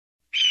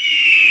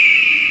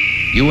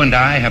You and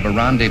I have a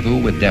rendezvous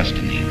with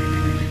destiny.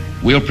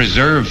 We'll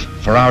preserve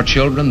for our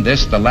children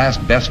this, the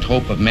last best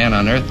hope of man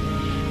on earth,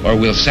 or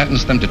we'll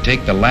sentence them to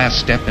take the last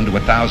step into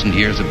 1,000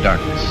 years of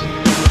darkness.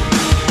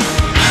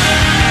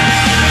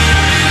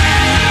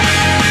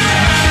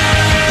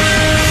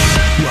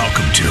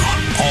 Welcome to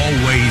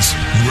Always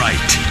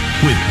Right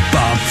with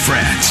Bob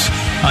France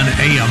on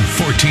AM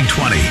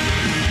 1420.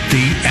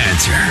 The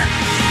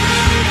Answer.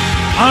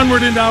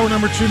 Onward into hour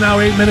number 2 now,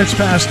 8 minutes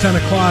past 10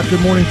 o'clock.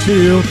 Good morning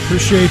to you.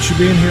 Appreciate you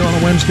being here on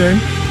a Wednesday.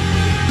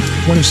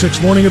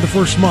 26th morning of the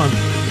first month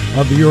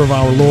of the year of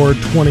our Lord,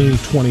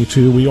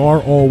 2022. We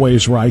are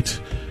always right.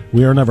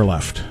 We are never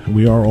left.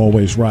 We are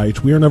always right.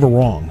 We are never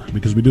wrong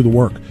because we do the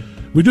work.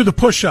 We do the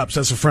push-ups,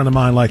 as a friend of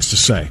mine likes to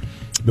say,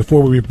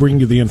 before we bring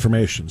you the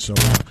information. So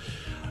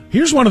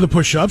here's one of the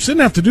push-ups.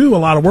 Didn't have to do a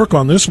lot of work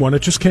on this one.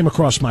 It just came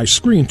across my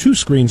screen, 2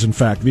 screens, in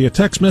fact, via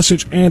text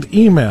message and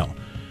email.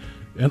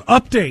 An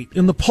update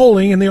in the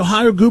polling in the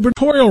Ohio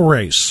gubernatorial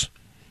race.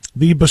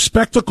 The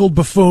bespectacled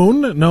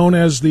buffoon, known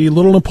as the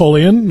Little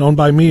Napoleon, known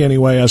by me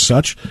anyway as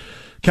such,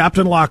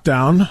 Captain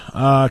Lockdown,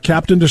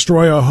 Captain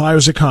Destroy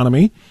Ohio's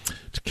Economy,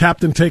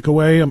 Captain Take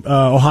Away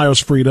Ohio's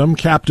Freedom,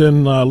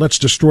 Captain Let's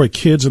Destroy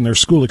Kids and Their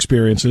School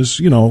Experiences,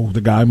 you know,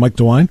 the guy, Mike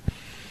DeWine.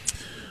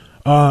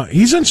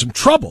 He's in some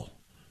trouble.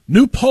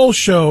 New poll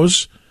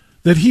shows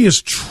that he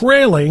is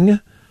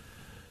trailing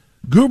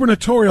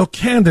gubernatorial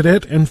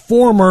candidate and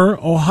former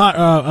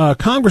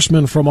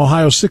congressman from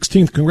Ohio's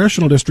 16th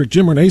Congressional District,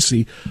 Jim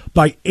Renacci,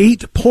 by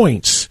 8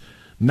 points.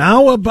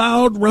 Now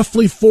about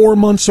roughly 4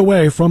 months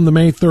away from the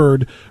May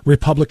 3rd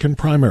Republican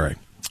primary.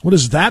 What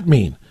does that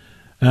mean?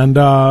 And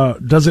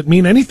does it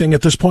mean anything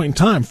at this point in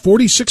time?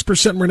 46%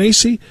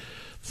 Renacci,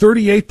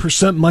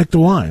 38% Mike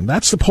DeWine.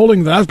 That's the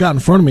polling that I've got in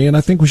front of me, and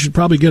I think we should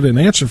probably get an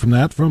answer from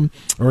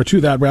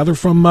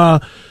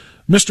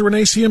Mr.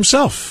 Renacci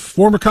himself,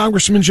 former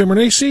Congressman Jim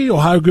Renacci,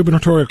 Ohio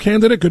gubernatorial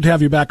candidate. Good to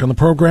have you back on the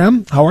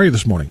program. How are you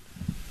this morning?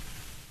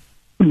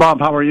 Bob,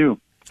 how are you?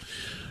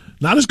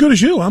 Not as good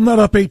as you. I'm not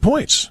up 8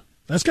 points.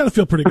 That's got to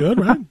feel pretty good,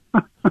 right?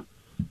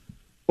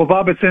 Well,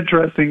 Bob, it's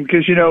interesting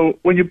because, you know,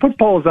 when you put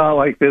polls out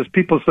like this,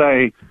 people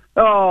say,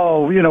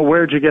 oh, you know,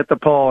 where'd you get the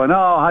poll? And,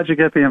 oh, how'd you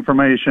get the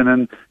information?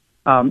 And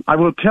I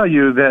will tell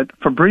you that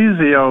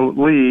Fabrizio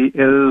Lee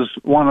is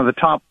one of the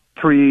top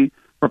 3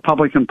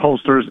 Republican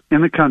pollsters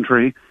in the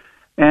country.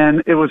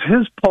 And it was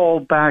his poll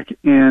back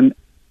in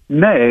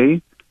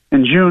May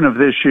and June of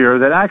this year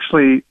that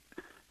actually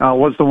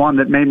was the one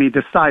that made me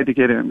decide to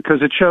get in,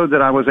 because it showed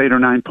that I was 8 or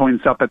 9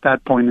 points up at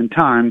that point in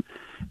time.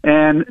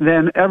 And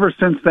then ever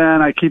since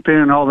then, I keep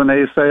hearing all the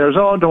naysayers,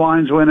 oh,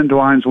 DeWine's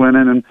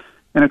winning.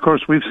 And of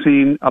course, we've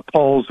seen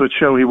polls that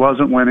show he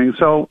wasn't winning.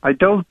 So I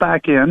dove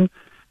back in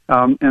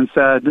and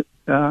said,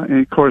 and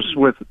of course,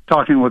 with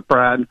talking with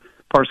Brad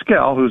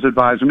Parscale, who's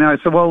advising me, I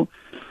said, well,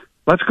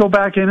 let's go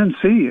back in and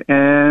see.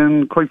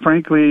 And quite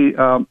frankly,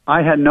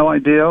 I had no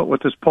idea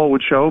what this poll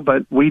would show,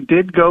 but we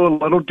did go a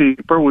little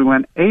deeper. We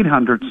went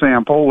 800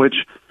 sample, which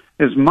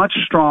is much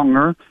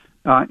stronger.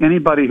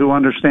 Anybody who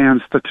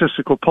understands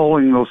statistical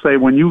polling will say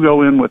when you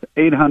go in with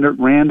 800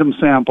 random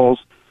samples,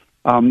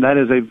 that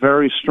is a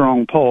very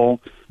strong poll.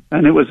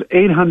 And it was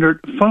 800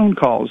 phone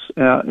calls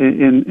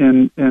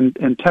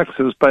in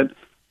Texas, but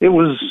it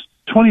was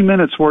 20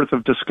 minutes worth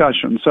of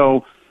discussion.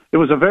 So it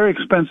was a very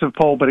expensive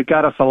poll, but it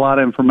got us a lot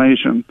of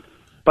information.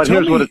 But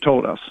here's what it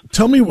told us.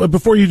 Tell me,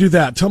 before you do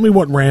that, tell me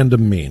what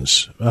random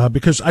means,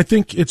 because I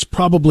think it's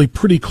probably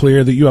pretty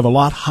clear that you have a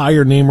lot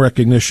higher name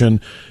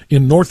recognition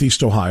in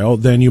Northeast Ohio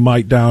than you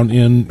might down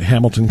in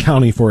Hamilton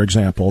County, for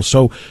example.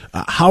 So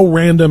how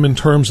random in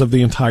terms of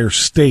the entire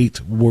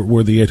state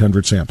were the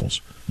 800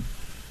 samples?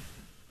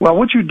 Well,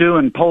 what you do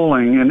in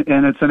polling,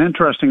 and it's an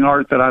interesting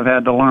art that I've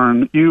had to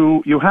learn,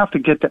 you have to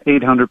get to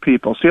 800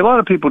 people. See, a lot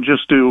of people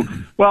just do,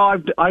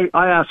 well, I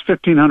asked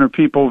 1,500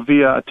 people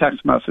via a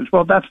text message.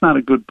 Well, that's not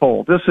a good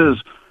poll. This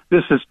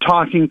is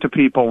talking to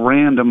people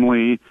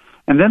randomly,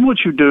 and then what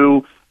you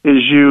do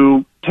is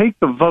you take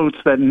the votes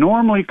that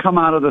normally come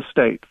out of the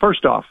state.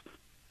 First off,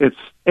 it's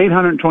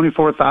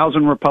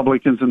 824,000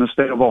 Republicans in the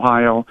state of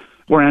Ohio.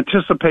 We're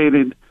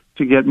anticipated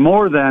to get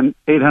more than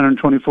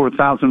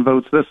 824,000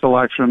 votes this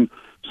election.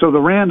 So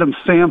the random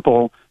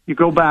sample, you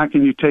go back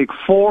and you take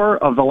 4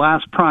 of the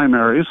last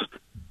primaries,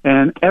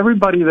 and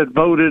everybody that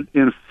voted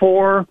in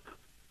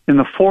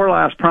the 4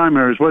 last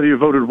primaries, whether you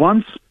voted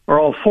once or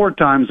all 4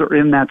 times, are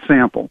in that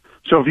sample.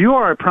 So if you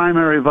are a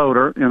primary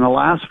voter in the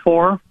last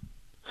 4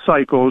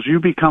 cycles, you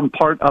become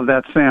part of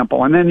that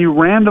sample. And then you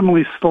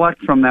randomly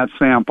select from that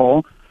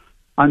sample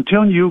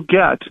until you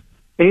get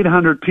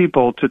 800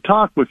 people to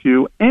talk with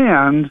you,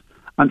 and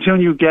until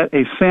you get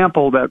a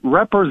sample that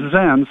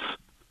represents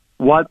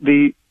what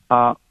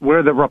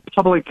where the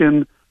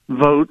Republican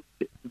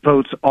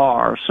votes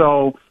are.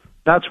 So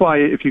that's why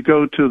if you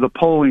go to the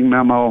polling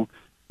memo,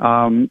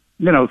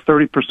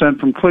 30%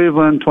 from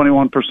Cleveland,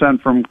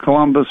 21% from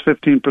Columbus,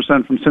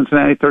 15% from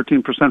Cincinnati,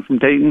 13% from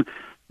Dayton.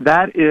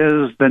 That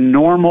is the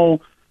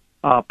normal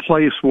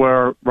place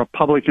where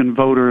Republican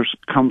voters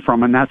come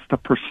from, and that's the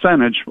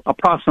percentage,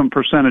 approximate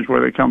percentage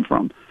where they come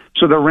from.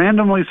 So they're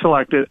randomly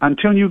selected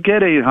until you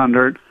get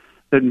 800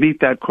 that meet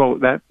that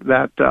quote, that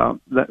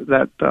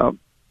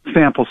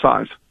sample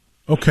size.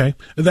 Okay,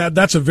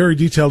 that's a very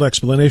detailed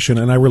explanation,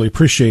 and I really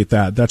appreciate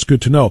that. That's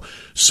good to know.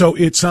 So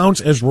it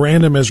sounds as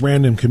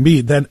random can be.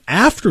 Then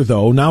after,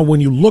 though, now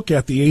when you look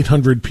at the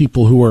 800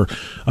 people who are,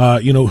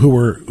 who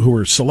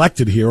were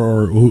selected here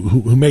or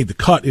who made the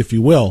cut, if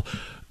you will,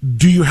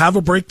 do you have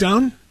a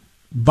breakdown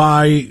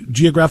by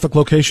geographic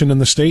location in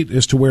the state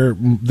as to where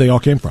they all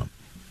came from?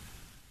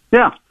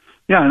 Yeah,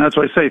 and that's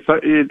what I say.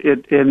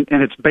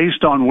 And it's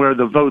based on where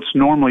the votes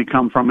normally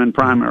come from in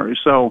primaries.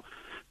 So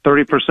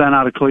 30%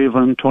 out of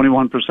Cleveland,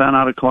 21%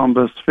 out of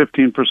Columbus,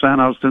 15%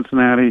 out of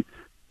Cincinnati,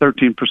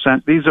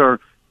 13%. These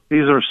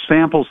are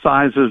sample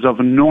sizes of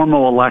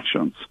normal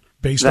elections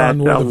based on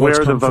where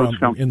the votes come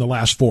from in the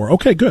last four.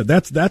 Okay, good.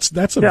 That's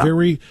a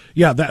very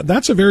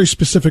that's a very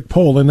specific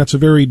poll, and that's a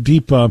very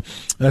deep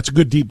that's a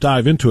good deep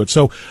dive into it.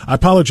 So I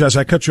apologize,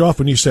 I cut you off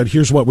when you said,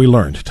 "Here's what we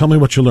learned." Tell me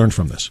what you learned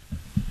from this.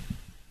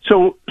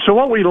 So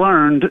what we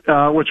learned,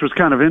 which was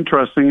kind of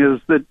interesting,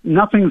 is that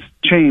nothing's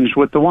changed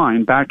with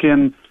DeWine. Back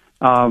in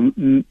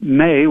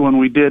May, when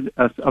we did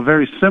a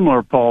very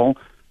similar poll,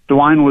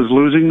 DeWine was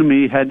losing to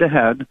me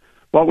head-to-head.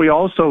 What we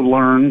also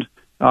learned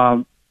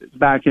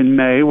back in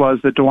May was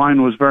that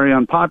DeWine was very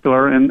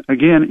unpopular, and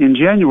again, in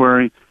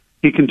January,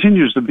 he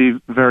continues to be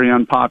very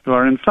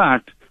unpopular. In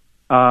fact,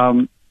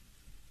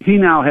 he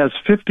now has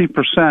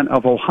 50%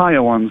 of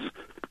Ohioans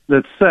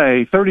that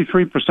say,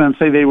 33%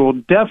 say they will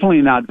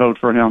definitely not vote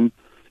for him,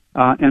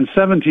 and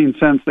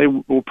 17% they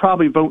will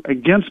probably vote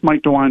against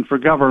Mike DeWine for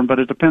governor, but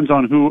it depends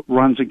on who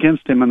runs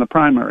against him in the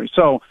primary.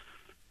 So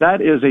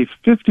that is a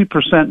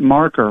 50%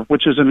 marker,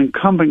 which is an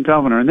incumbent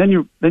governor. And then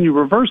you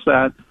reverse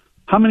that.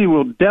 How many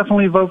will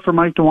definitely vote for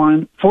Mike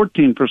DeWine?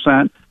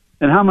 14%.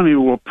 And how many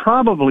will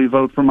probably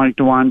vote for Mike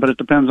DeWine, but it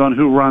depends on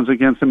who runs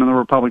against him in the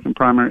Republican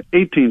primary?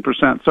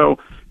 18%. So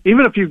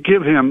even if you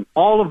give him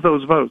all of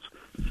those votes,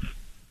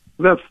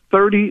 that's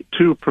 32%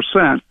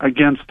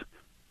 against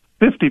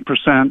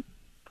 50%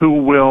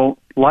 who will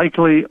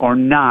likely or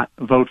not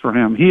vote for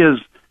him. He is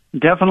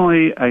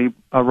definitely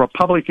a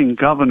Republican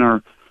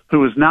governor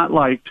who is not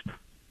liked.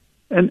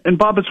 And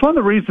Bob, it's one of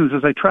the reasons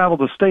as I travel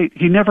the state,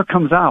 he never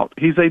comes out.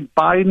 He's a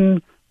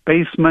Biden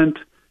basement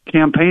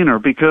campaigner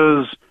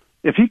because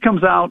if he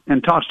comes out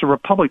and talks to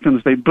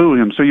Republicans, they boo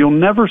him. So you'll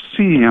never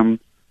see him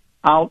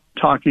out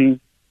talking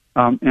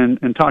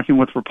and talking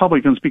with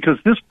Republicans because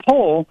this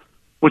poll,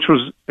 which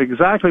was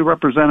exactly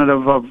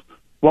representative of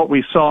what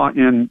we saw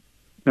in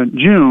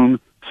June,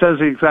 says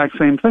the exact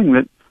same thing,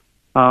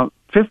 that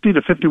 50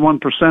 to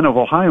 51% of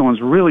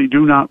Ohioans really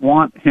do not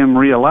want him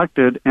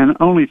reelected, and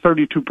only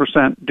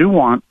 32% do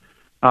want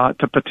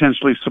to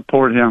potentially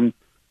support him,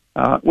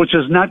 which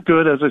is not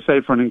good, as I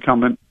say, for an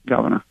incumbent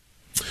governor.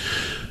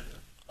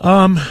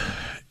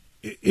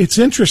 It's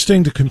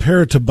interesting to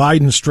compare it to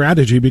Biden's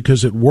strategy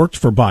because it worked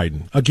for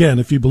Biden. Again,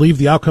 if you believe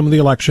the outcome of the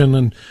election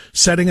and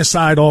setting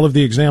aside all of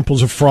the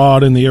examples of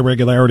fraud and the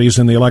irregularities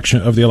in the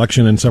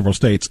election in several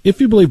states,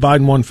 if you believe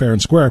Biden won fair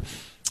and square,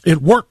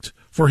 it worked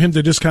for him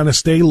to just kind of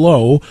stay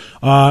low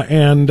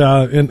and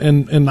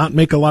not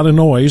make a lot of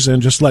noise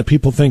and just let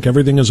people think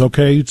everything is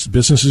okay. It's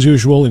business as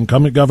usual.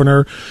 Incumbent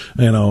governor,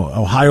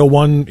 Ohio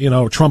won.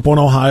 Trump won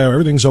Ohio.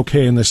 Everything's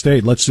okay in the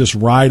state. Let's just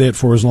ride it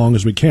for as long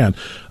as we can.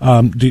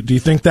 Do you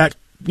think that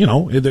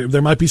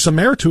there might be some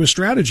merit to his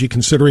strategy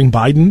considering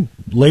Biden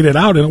laid it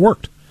out and it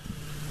worked?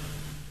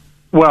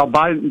 Well,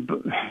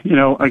 Biden,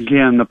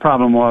 again, the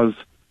problem was.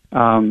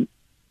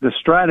 The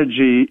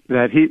strategy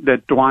that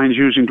DeWine's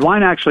using.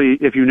 DeWine actually,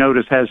 if you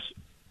notice, has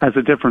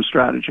a different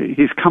strategy.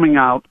 He's coming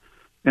out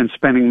and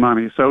spending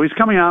money. So he's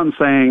coming out and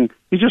saying,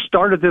 he just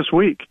started this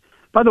week.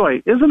 By the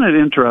way, isn't it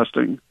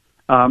interesting?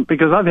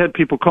 Because I've had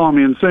people call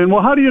me and saying,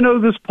 well, how do you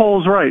know this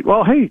poll's right?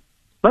 Well, hey,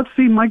 let's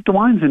see Mike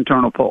DeWine's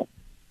internal poll.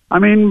 I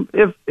mean,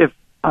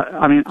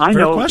 I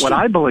know what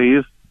I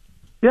believe.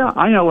 Yeah,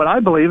 I know what I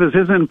believe is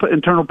his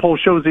internal poll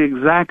shows the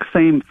exact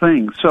same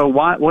thing. So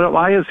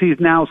why is he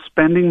now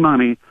spending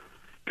money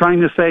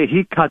trying to say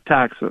he cut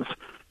taxes,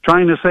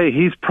 trying to say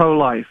he's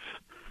pro-life,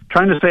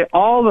 trying to say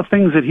all the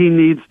things that he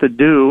needs to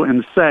do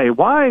and say,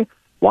 why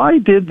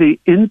did the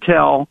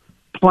Intel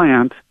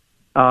plant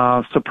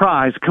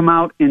surprise come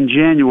out in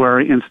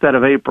January instead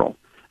of April?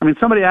 I mean,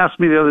 somebody asked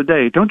me the other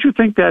day, don't you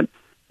think that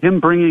him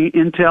bringing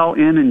Intel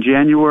in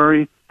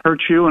January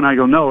hurt you? And I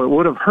go, no, it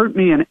would have hurt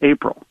me in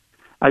April.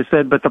 I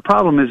said, but the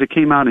problem is it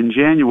came out in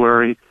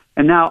January,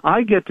 and now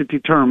I get to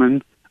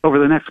determine over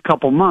the next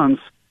couple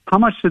months how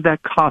much did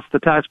that cost the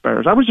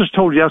taxpayers? I was just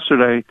told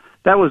yesterday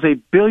that was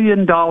 $1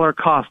 billion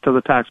cost to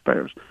the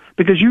taxpayers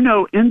because,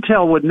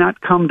 Intel would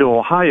not come to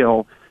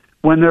Ohio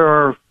when there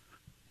are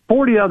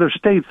 40 other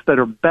states that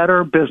are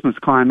better business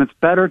climates,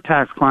 better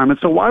tax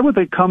climates. So why would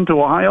they come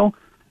to Ohio?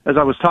 As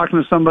I was talking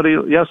to somebody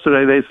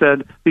yesterday, they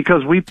said,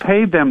 because we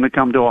paid them to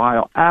come to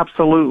Ohio.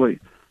 Absolutely.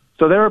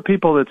 So there are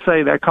people that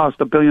say that cost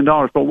 $1 billion,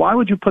 but why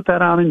would you put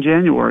that out in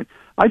January?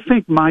 I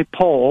think my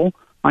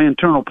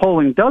internal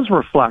polling does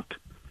reflect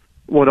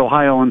what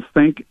Ohioans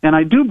think. And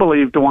I do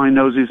believe DeWine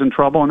knows he's in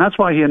trouble, and that's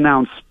why he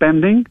announced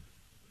spending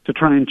to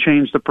try and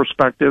change the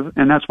perspective,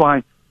 and that's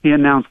why he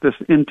announced this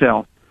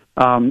Intel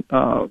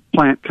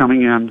plant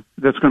coming in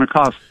that's going to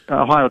cost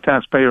Ohio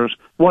taxpayers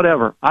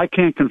whatever. I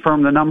can't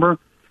confirm the number.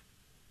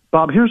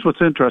 Bob, here's what's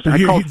interesting.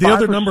 The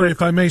other number,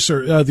 if I may,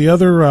 sir, the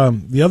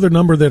other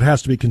number that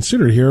has to be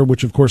considered here,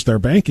 which of course they're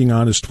banking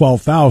on, is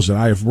 12,000.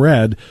 I have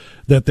read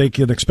that they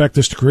can expect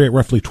this to create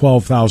roughly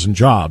 12,000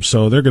 jobs.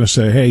 So they're going to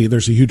say, hey,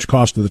 there's a huge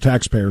cost to the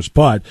taxpayers,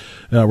 but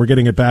we're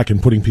getting it back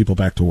and putting people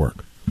back to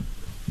work.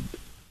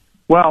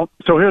 Well,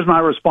 so here's my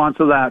response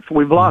to that.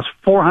 We've lost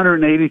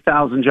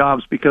 480,000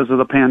 jobs because of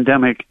the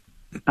pandemic.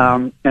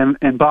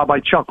 And Bob,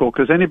 I chuckle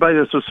because anybody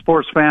that's a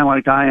sports fan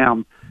like I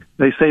am,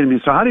 they say to me,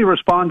 so how do you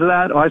respond to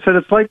that? Oh, I said,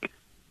 it's like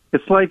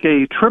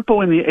a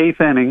triple in the eighth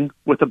inning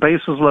with the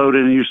bases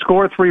loaded and you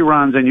score 3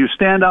 runs and you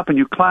stand up and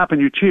you clap and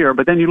you cheer,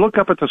 but then you look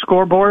up at the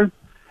scoreboard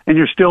and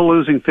you're still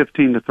losing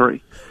 15-3.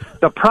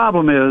 The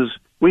problem is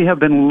we have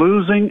been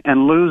losing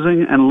and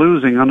losing and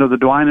losing under the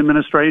DeWine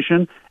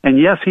administration. And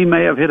yes, he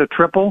may have hit a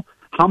triple.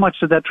 How much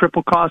did that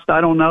triple cost?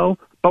 I don't know,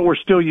 but we're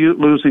still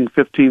losing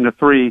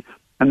 15-3.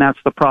 And that's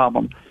the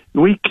problem.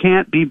 We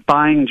can't be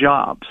buying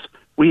jobs.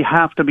 We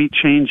have to be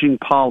changing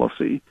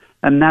policy,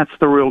 and that's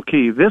the real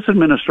key. This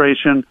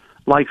administration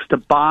likes to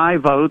buy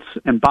votes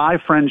and buy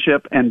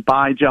friendship and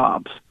buy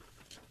jobs.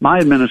 My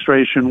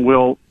administration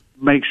will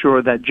make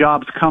sure that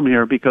jobs come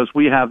here because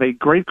we have a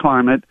great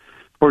climate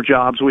for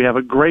jobs. We have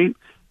a great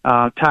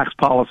tax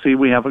policy.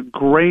 We have a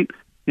great,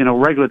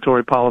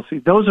 regulatory policy.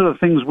 Those are the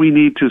things we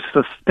need to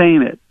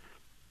sustain it.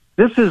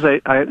 This is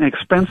an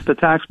expense to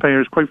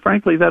taxpayers, quite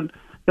frankly,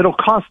 that'll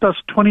cost us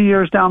 20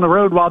 years down the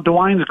road while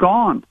DeWine's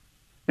gone.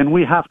 And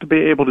we have to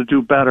be able to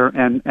do better,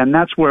 and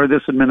that's where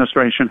this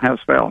administration has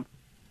failed.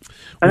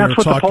 And that's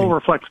what the poll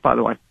reflects, by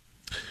the way.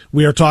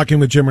 We are talking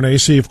with Jim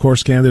Renacci, of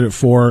course, candidate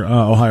for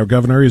Ohio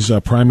governor. He's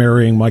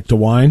primarying Mike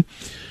DeWine.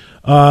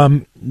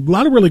 A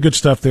lot of really good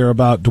stuff there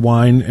about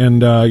DeWine,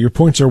 and your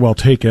points are well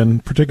taken,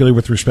 particularly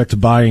with respect to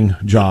buying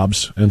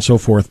jobs and so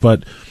forth.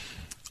 But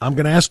I'm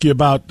going to ask you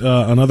about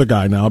another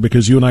guy now,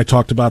 because you and I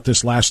talked about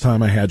this last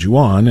time I had you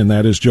on, and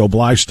that is Joe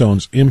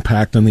Blystone's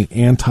impact on the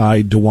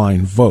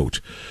anti-DeWine vote.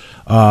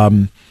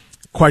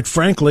 Quite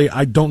frankly,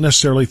 I don't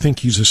necessarily think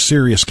he's a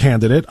serious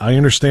candidate. I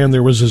understand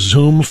there was a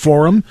Zoom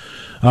forum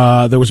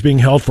that was being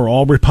held for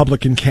all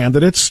Republican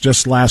candidates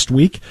just last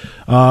week,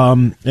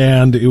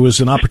 and it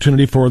was an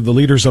opportunity for the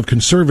leaders of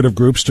conservative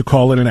groups to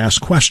call in and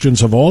ask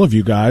questions of all of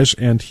you guys,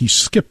 and he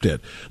skipped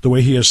it, the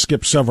way he has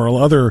skipped several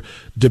other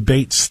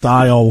debate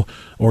style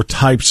or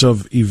types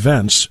of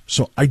events.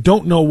 So I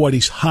don't know what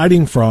he's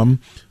hiding from,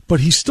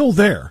 but he's still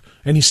there,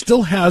 and he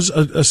still has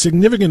a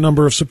significant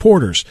number of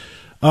supporters.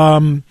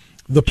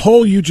 The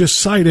poll you just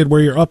cited,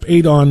 where you're up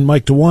 8 on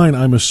Mike DeWine,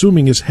 I'm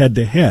assuming is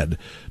head-to-head.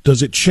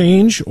 Does it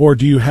change, or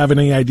do you have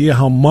any idea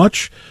how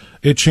much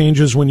it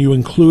changes when you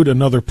include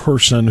another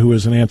person who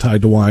is an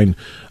anti-DeWine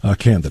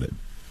candidate?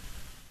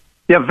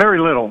 Yeah, very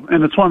little.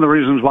 And it's one of the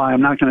reasons why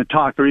I'm not going to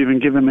talk or even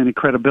give him any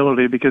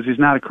credibility, because he's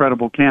not a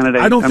credible candidate.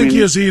 I don't think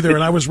he is either,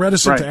 and I was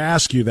reticent to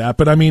ask you that.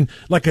 But, I mean,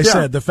 like I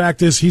said, the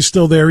fact is he's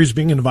still there. He's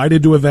being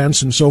invited to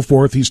events and so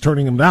forth. He's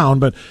turning them down,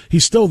 but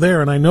he's still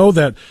there. And I know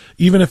that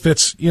even if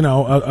it's, a 2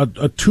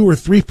 or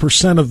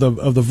 3% of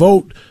the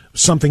vote,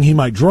 something he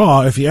might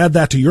draw, if you add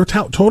that to your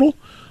total,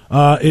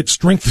 it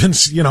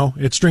strengthens,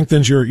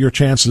 your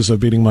chances of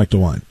beating Mike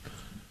DeWine.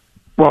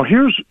 Well,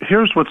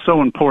 here's what's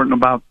so important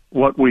about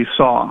what we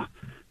saw.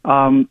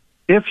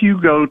 If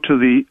you go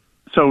to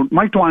so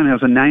Mike DeWine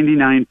has a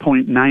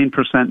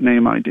 99.9%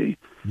 name ID.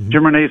 Mm-hmm.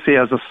 Jim Renacci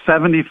has a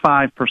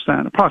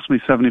 75%,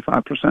 approximately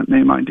 75%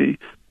 name ID.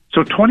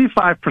 So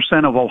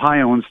 25% of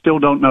Ohioans still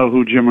don't know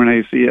who Jim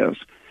Renacci is.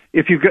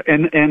 If you go,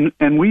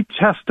 and we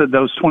tested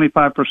those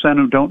 25%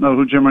 who don't know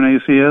who Jim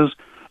Renacci is,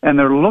 and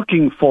they're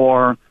looking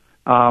for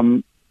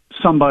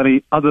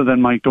somebody other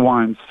than Mike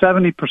DeWine.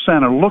 70%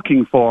 are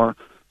looking for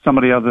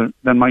somebody other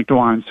than Mike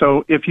DeWine.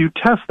 So if you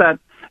test that,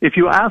 if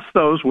you ask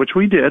those, which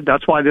we did,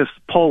 that's why this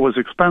poll was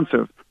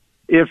expensive.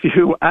 If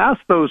you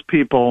ask those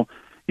people,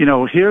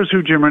 here's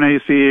who Jim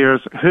Renacci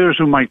is, here's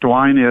who Mike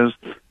DeWine is,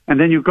 and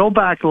then you go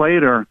back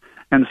later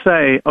and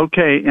say,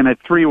 okay, in a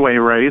 3-way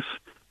race,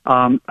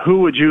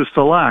 who would you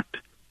select?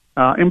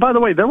 And by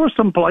the way, there were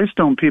some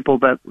Blystone people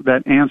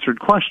that answered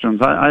questions.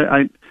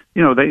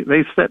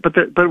 They said, but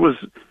it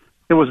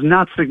was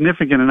not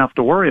significant enough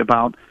to worry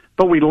about.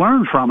 But we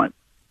learned from it.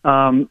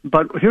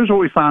 But here's what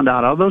we found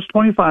out: of those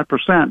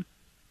 25%,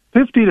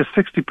 50 to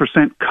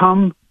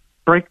 60%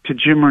 break to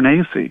Jim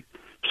Renacci.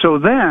 So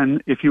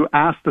then, if you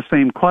ask the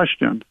same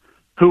question,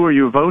 who are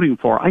you voting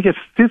for? I get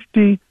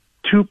 52%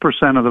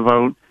 of the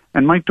vote,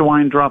 and Mike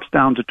DeWine drops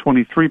down to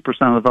 23%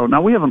 of the vote.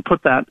 Now, we haven't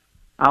put that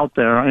out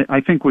there.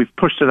 I think we've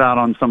pushed it out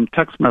on some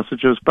text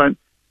messages, but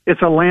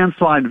it's a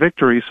landslide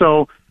victory.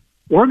 So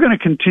we're going to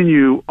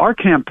continue our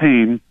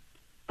campaign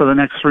for the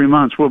next 3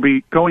 months. We'll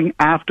be going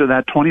after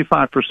that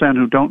 25%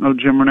 who don't know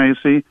Jim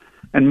Renacci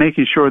and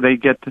making sure they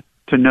get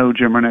to know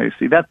Jim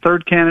Renacci. That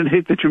third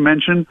candidate that you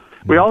mentioned,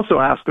 we also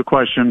asked the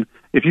question,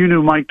 if you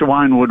knew Mike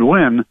DeWine would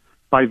win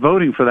by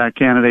voting for that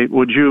candidate,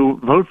 would you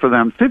vote for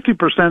them?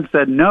 50%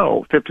 said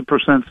no,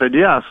 50% said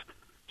yes.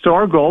 So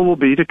our goal will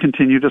be to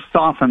continue to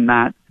soften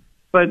that.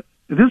 But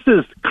this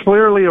is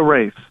clearly a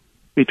race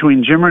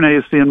between Jim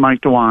Renacci and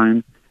Mike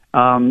DeWine.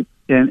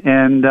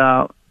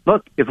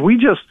 Look, if we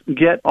just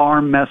get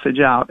our message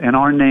out and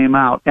our name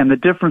out, and the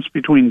difference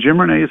between Jim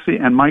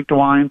Renacci and Mike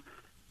DeWine,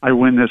 I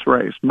win this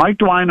race. Mike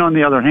DeWine, on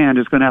the other hand,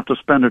 is going to have to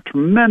spend a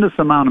tremendous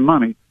amount of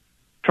money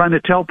trying to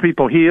tell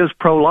people he is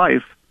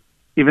pro-life,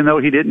 even though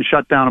he didn't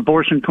shut down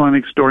abortion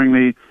clinics during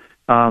the,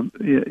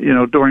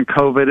 during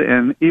COVID,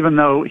 and even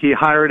though he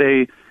hired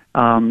a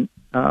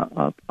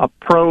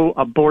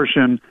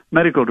pro-abortion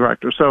medical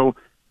director. So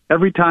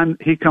every time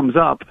he comes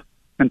up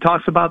and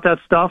talks about that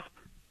stuff,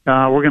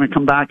 we're going to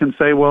come back and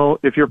say, well,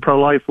 if you're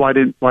pro-life, why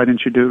didn't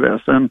you do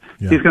this? And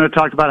he's going to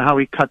talk about how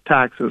he cut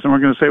taxes. And we're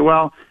going to say,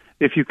 well,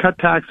 if you cut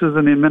taxes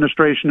and the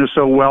administration is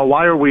so well,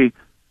 why are we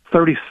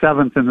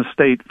 37th in the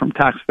state from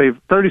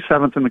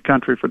 37th in the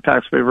country for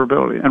tax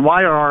favorability? And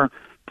why are our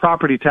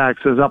property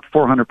taxes up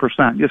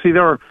 400%? You see,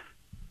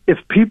 if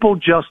people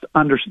just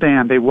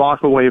understand, they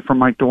walk away from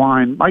Mike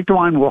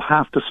DeWine will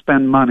have to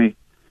spend money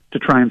to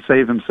try and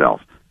save himself.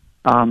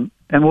 And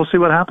we'll see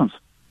what happens.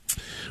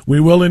 We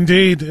will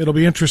indeed. It'll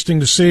be interesting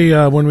to see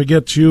when we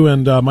get you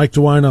and Mike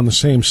DeWine on the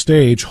same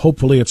stage.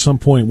 Hopefully at some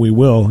point we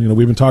will.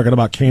 We've been talking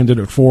about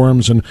candidate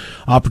forums and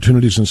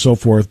opportunities and so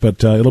forth,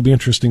 but it'll be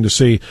interesting to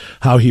see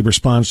how he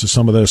responds to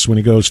some of this when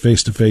he goes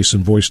face-to-face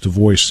and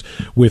voice-to-voice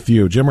with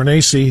you. Jim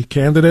Renacci,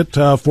 candidate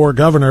for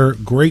governor.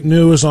 Great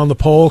news on the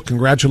poll.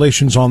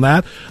 Congratulations on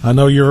that. I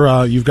know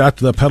you've got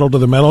the pedal to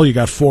the metal. You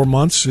got 4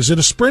 months. Is it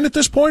a sprint at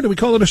this point? Do we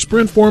call it a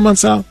sprint 4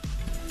 months out?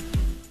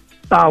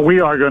 We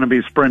are going to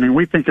be sprinting.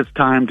 We think it's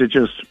time to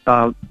just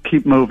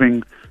keep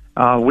moving.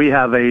 We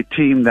have a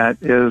team that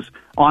is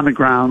on the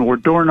ground. We're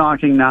door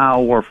knocking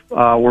now.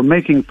 We're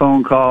making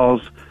phone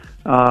calls.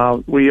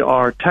 We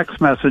are text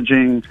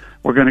messaging.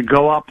 We're going to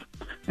go up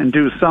and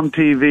do some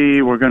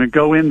TV. We're going to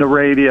go into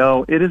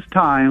radio. It is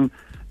time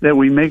that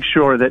we make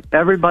sure that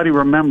everybody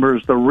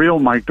remembers the real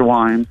Mike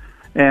DeWine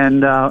and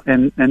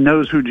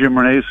knows who Jim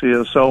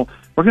Renacci is. So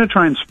we're going to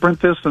try and sprint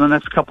this in the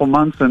next couple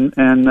months, and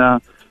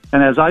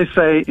as I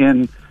say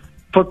in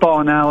football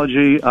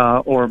analogy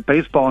or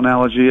baseball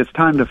analogy, it's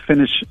time to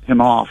finish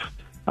him off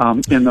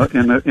in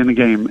the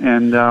game.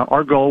 And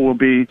our goal will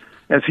be,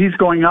 as he's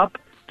going up,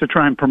 to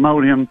try and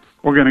promote him.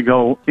 We're going to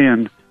go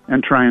in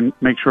and try and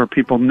make sure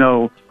people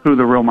know who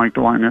the real Mike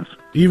DeWine is.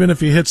 Even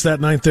if he hits that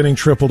ninth inning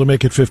triple to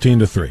make it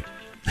 15-3.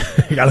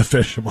 You got to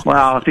fish him off.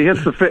 Well, if he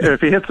hits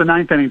the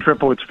ninth inning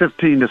triple, it's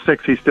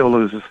 15-6. He still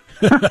loses.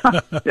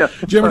 Yes.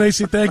 Jim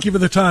Renacci, thank you for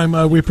the time.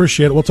 We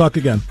appreciate it. We'll talk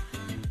again.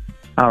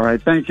 All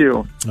right. Thank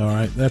you. All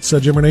right. That's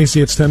Jim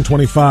Renacci. It's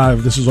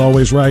 10:25. This is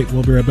Always Right.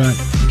 We'll be right back.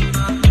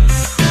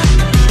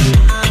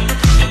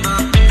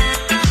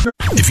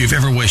 If you've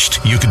ever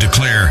wished you could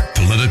declare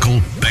political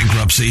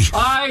bankruptcy,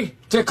 I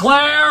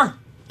declare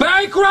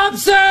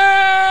bankruptcy!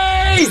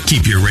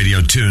 Keep your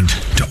radio tuned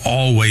to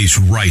Always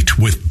Right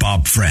with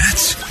Bob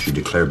Frantz. You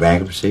declare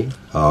bankruptcy,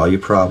 all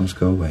your problems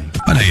go away.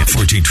 On AM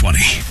 1420,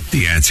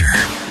 The Answer.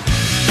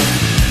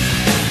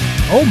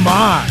 Oh,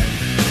 my.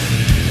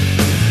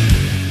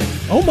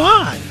 Oh,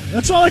 my.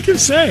 That's all I can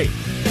say.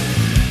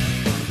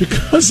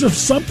 Because of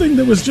something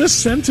that was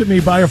just sent to me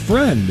by a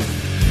friend.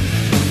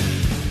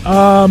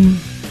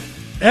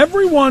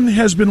 Everyone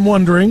has been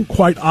wondering,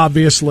 quite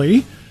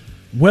obviously,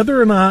 whether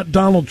or not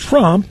Donald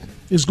Trump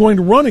is going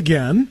to run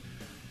again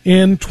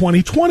in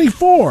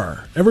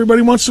 2024.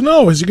 Everybody wants to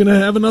know, is he going to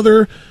have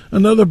another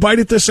bite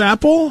at this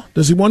apple?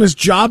 Does he want his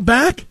job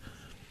back?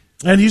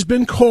 And he's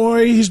been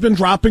coy. He's been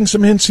dropping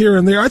some hints here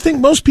and there. I think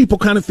most people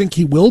kind of think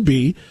he will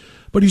be,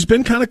 but he's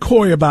been kind of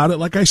coy about it,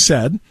 like I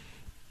said.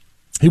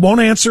 He won't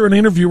answer an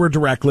interviewer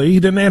directly. He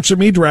didn't answer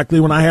me directly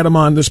when I had him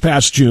on this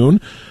past June.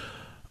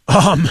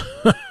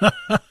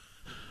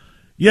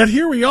 Yet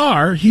here we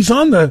are. He's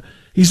on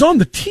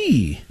the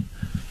tee.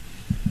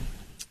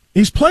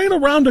 He's playing a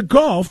round of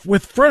golf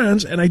with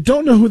friends, and I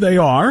don't know who they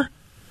are.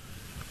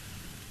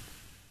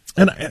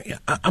 And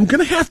I'm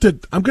gonna have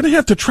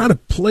to try to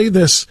play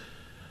this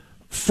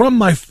from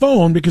my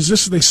phone, because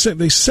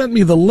they sent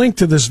me the link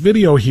to this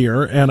video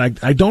here, and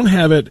I don't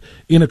have it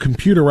in a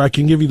computer where I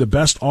can give you the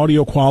best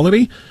audio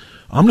quality.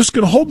 I'm just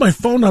going to hold my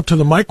phone up to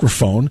the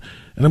microphone,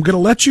 and I'm going to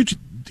let you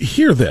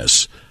hear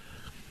this.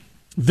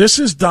 This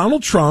is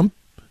Donald Trump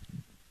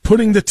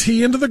putting the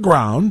tee into the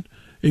ground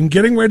and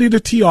getting ready to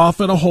tee off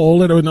at a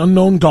hole at an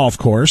unknown golf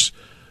course,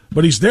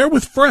 but he's there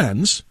with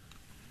friends,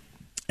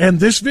 and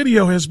this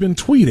video has been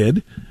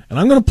tweeted, and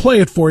I'm going to play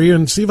it for you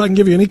and see if I can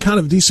give you any kind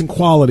of decent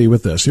quality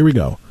with this. Here we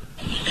go.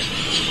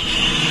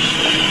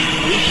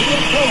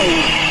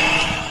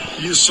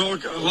 You're so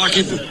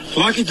lucky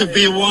to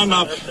be one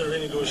up.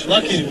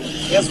 Lucky.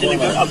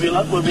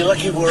 We'll be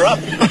lucky we're up.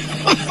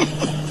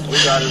 We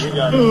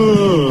got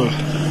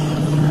it.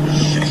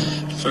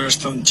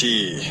 First on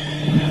G,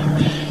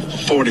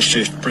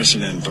 45th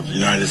President of the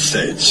United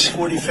States.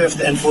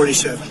 45th and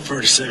 47th.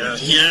 47th.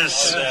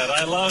 Yes.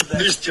 I love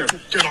that. Mr.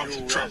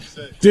 Donald Trump.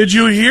 Did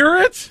you hear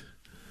it?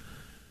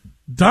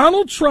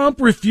 Donald Trump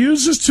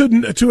refuses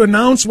to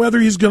announce whether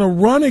he's going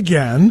to run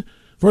again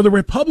for the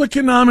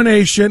Republican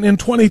nomination in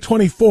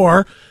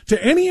 2024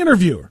 to any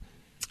interviewer.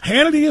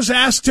 Hannity has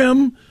asked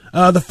him.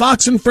 The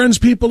Fox and Friends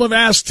people have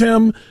asked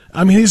him.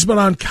 I mean, he's been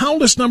on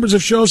countless numbers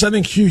of shows. I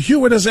think Hugh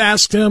Hewitt has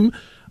asked him.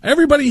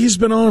 Everybody he's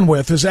been on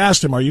with has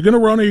asked him, are you going to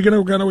run or are you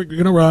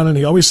going to run? And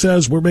he always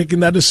says, we're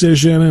making that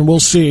decision and we'll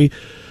see.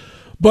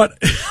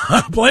 But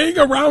playing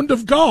a round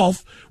of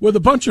golf with a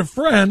bunch of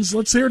friends,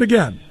 let's hear it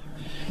again.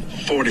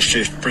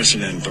 45th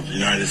President of the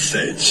United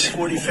States.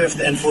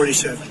 45th and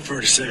 47th.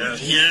 47th.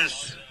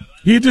 Yes.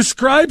 He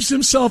describes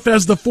himself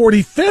as the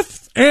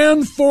 45th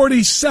and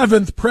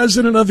 47th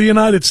President of the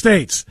United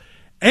States.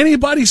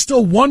 Anybody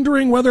still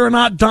wondering whether or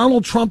not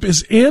Donald Trump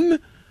is in?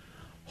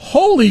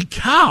 Holy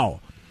cow.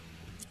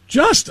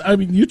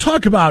 You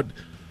talk about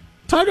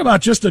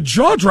just a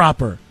jaw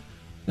dropper.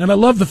 And I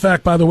love the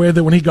fact, by the way,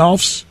 that when he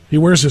golfs, he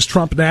wears his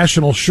Trump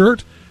national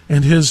shirt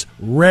and his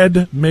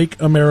red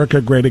Make America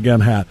Great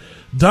Again hat.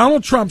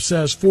 Donald Trump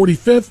says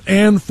 45th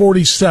and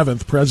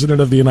 47th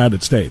President of the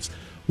United States.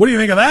 What do you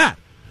think of that?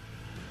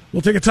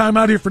 We'll take a time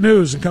out here for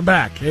news and come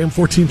back. AM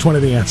 1420,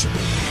 The Answer.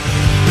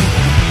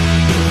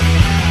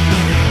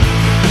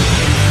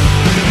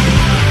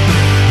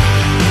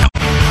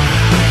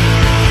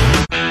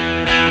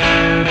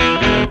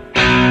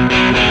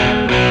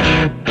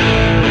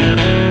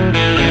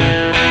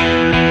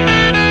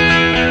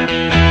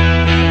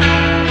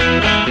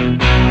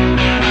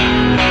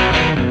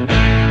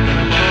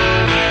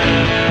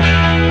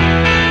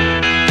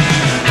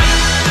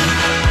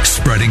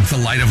 The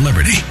light of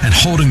liberty and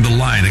holding the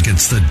line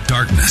against the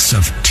darkness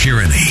of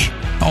tyranny.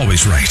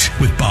 Always right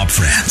with Bob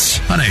France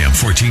on AM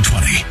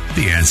 1420.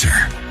 The Answer.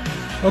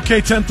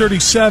 Okay,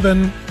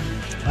 1037.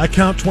 I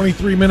count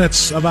 23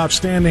 minutes of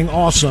outstanding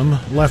awesome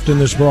left in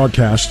this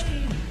broadcast.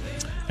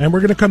 And we're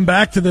going to come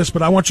back to this,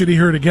 but I want you to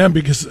hear it again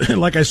because,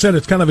 like I said,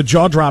 it's kind of a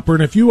jaw dropper.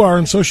 And if you are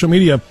on social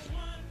media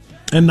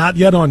and not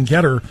yet on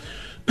Getter,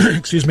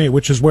 excuse me,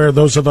 which is where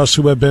those of us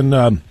who have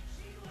been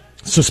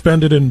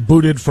suspended and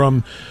booted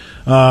from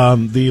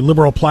the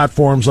liberal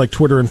platforms like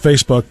Twitter and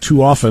Facebook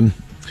too often,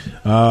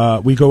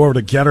 we go over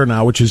to Getter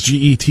now, which is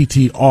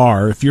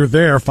GETTR. If you're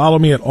there, follow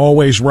me at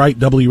Always Right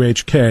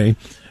WHK,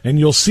 and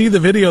you'll see the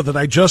video that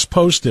I just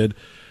posted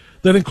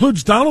that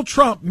includes Donald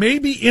Trump,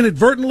 maybe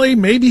inadvertently,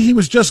 maybe he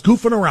was just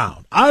goofing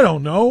around. I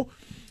don't know.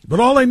 But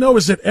all I know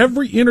is that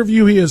every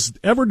interview he has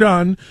ever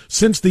done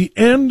since the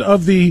end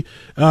of the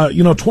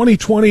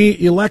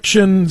 2020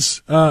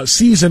 elections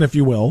season, if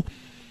you will,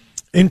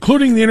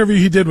 including the interview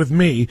he did with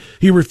me,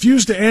 he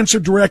refused to answer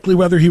directly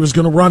whether he was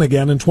going to run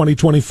again in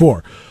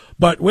 2024.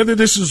 But whether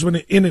this is an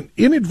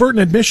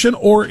inadvertent admission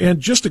or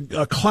just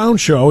a clown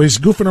show, he's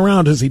goofing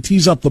around as he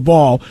tees up the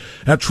ball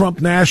at Trump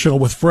National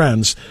with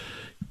friends.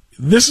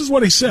 This is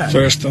what he said.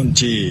 First on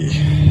G,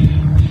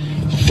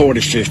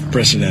 45th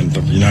President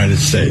of the United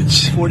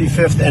States.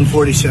 45th and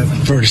 47th.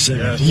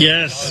 47th.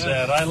 Yes.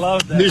 I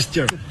love that.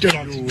 Mr.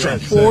 Donald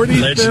Trump.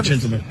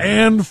 45th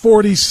and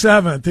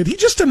 47th. Did he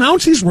just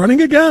announce he's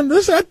running again?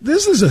 This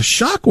is a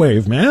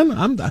shockwave, man.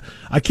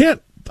 I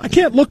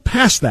can't look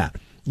past that.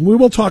 We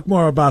will talk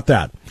more about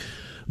that.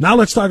 Now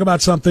let's talk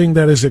about something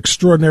that is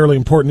extraordinarily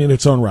important in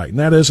its own right. And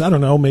that is, I don't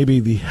know, maybe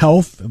the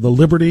health, the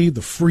liberty,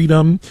 the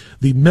freedom,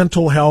 the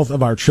mental health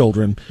of our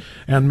children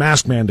and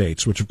mask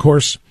mandates, which of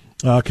course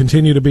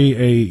continue to be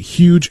a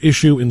huge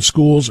issue in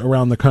schools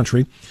around the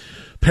country.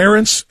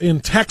 Parents in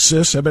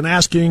Texas have been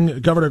asking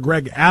Governor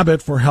Greg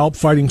Abbott for help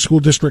fighting school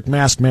district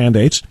mask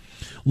mandates.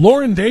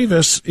 Lauren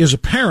Davis is a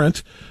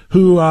parent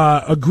who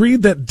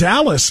agreed that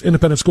Dallas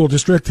Independent School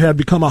District had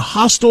become a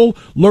hostile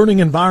learning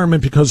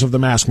environment because of the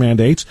mask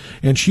mandates,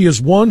 and she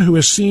is one who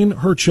has seen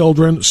her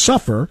children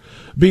suffer,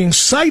 being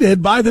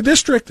cited by the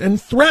district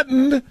and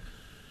threatened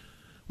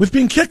with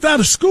being kicked out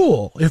of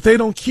school if they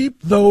don't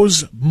keep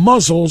those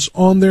muzzles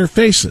on their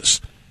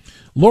faces.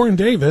 Lauren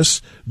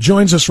Davis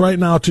joins us right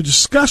now to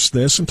discuss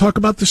this and talk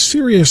about the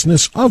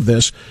seriousness of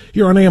this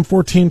here on AM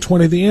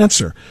 1420, The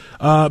Answer.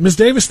 Ms.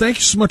 Davis, thank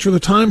you so much for the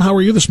time. How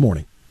are you this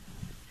morning?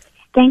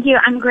 Thank you.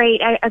 I'm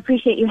great. I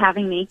appreciate you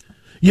having me.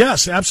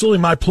 Yes, absolutely.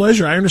 My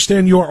pleasure. I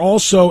understand you are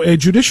also a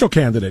judicial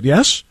candidate,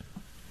 yes?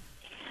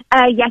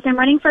 Yes, I'm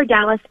running for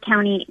Dallas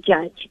County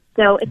Judge.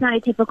 So it's not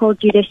a typical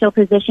judicial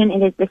position.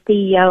 It is the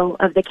CEO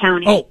of the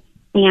county. Oh.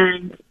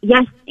 And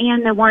yes,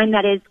 and the one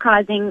that is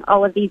causing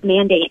all of these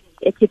mandates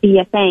to be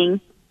a thing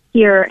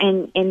here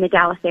in the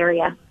Dallas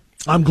area.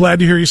 I'm glad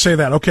to hear you say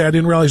that. Okay, I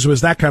didn't realize it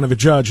was that kind of a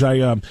judge.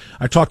 I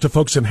talk to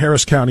folks in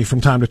Harris County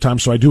from time to time,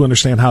 so I do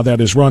understand how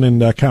that is run in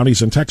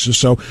counties in Texas.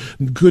 So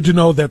good to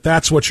know that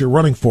that's what you're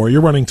running for.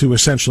 You're running to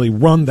essentially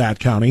run that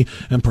county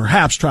and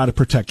perhaps try to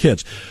protect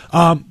kids.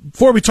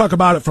 Before we talk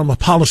about it from a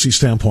policy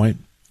standpoint,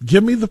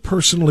 Give me the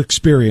personal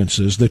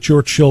experiences that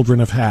your children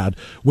have had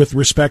with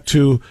respect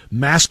to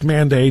mask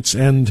mandates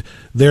and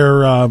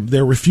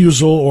their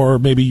refusal, or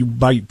maybe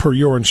per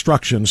your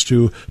instructions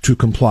to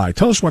comply.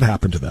 Tell us what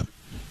happened to them.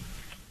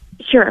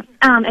 Sure.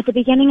 At the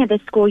beginning of the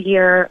school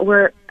year,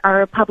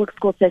 our public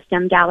school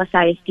system, Dallas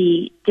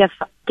ISD,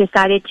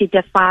 decided to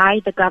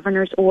defy the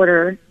governor's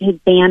order, his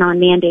ban on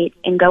mandates,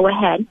 and go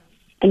ahead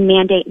and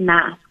mandate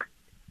masks.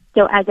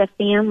 So as a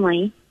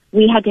family,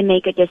 we had to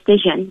make a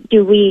decision.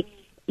 Do we,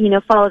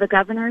 follow the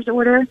governor's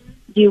order?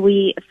 Do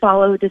we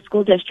follow the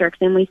school districts?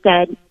 And we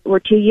said, we're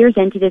 2 years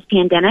into this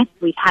pandemic.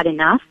 We've had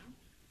enough.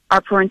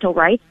 Our parental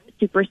rights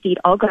supersede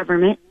all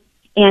government,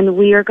 and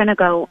we are going to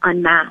go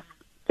unmasked.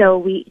 So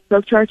we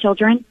spoke to our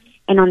children,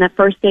 and on the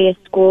first day of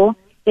school,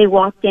 they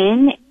walked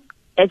in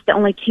as the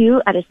only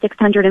 2 out of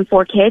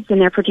 604 kids in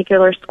their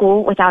particular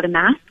school without a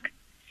mask.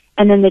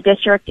 And then the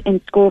district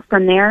and school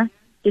from there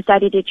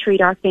decided to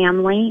treat our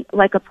family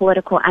like a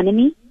political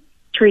enemy,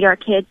 treat our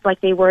kids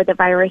like they were the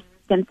virus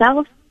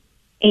themselves,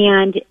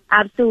 and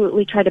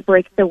absolutely try to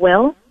break the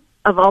will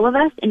of all of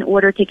us in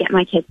order to get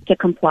my kids to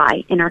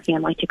comply and our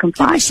family to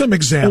comply. Give me some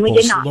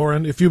examples,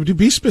 Lauren. If you would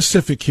be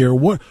specific here,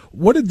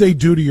 what did they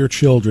do to your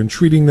children,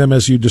 treating them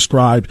as you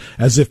described,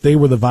 as if they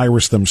were the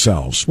virus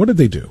themselves? What did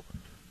they do?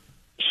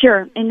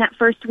 Sure. In that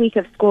first week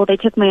of school, they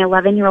took my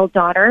 11-year-old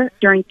daughter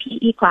during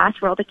PE class,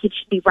 where all the kids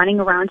should be running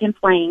around and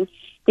playing.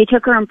 They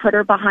took her and put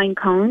her behind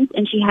cones,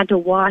 and she had to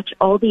watch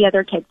all the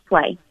other kids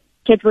play.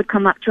 Kids would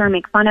come up to her,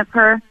 make fun of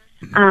her,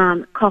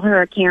 call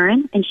her a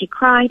Karen, and she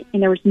cried,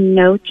 and there was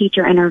no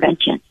teacher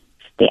intervention.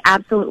 They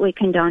absolutely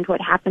condoned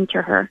what happened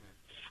to her.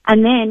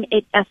 And then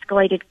it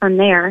escalated from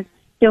there.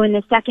 So in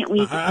the second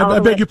week... I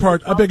beg your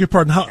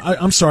pardon.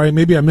 I'm sorry,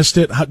 maybe I missed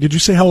it. Did you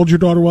say how old your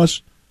daughter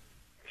was?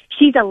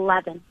 She's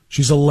 11.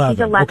 She's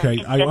 11.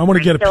 Okay, I want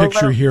to get a So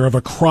picture here of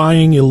a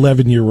crying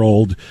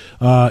 11-year-old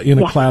in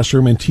a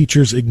classroom, and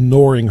teachers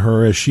ignoring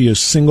her as she is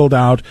singled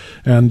out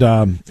and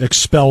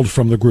expelled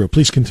from the group.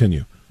 Please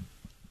continue.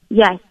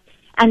 Yes,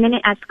 and then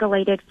it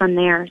escalated from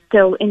there.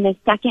 So in the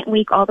second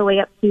week, all the way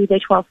up to the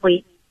 12th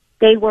week,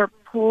 they were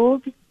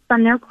pulled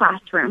from their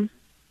classroom,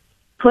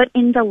 put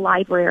in the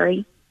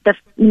library, the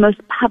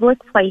most public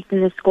place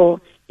in the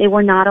school. They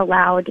were not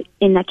allowed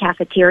in the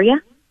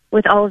cafeteria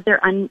with all of their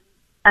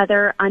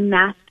other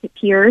unmasked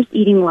peers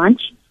eating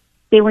lunch.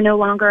 They were no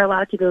longer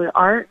allowed to go to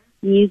art,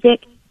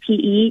 music,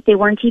 PE. They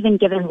weren't even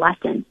given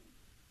lessons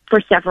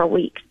for several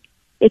weeks.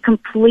 It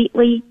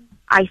completely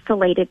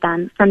isolated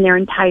them from their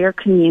entire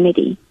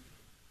community.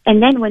 And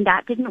then when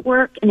that didn't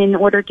work, and in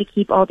order to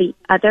keep all the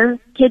other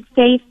kids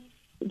safe,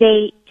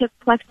 they took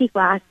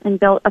plexiglass and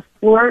built a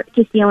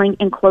floor-to-ceiling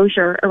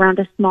enclosure around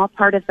a small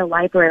part of the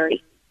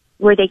library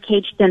where they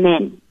caged them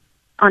in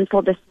on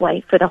full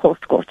display for the whole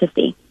school to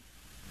see.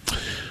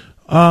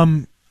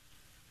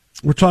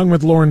 We're talking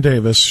with Lauren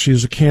Davis.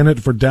 She's a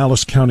candidate for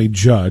Dallas County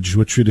Judge,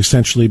 which would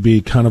essentially be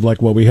kind of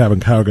like what we have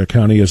in Cuyahoga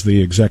County as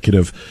the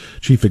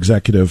chief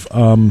executive.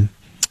 I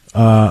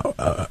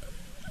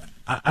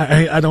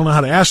don't know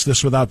how to ask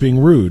this without being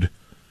rude,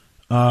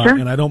 Sure.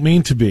 And I don't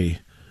mean to be.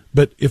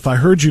 But if I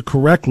heard you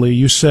correctly,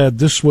 you said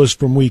this was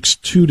from weeks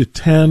 2 to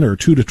 10 or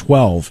 2 to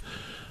 12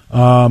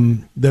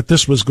 that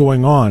this was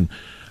going on.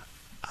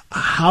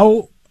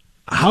 How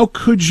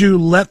could you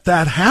let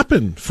that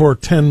happen for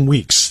 10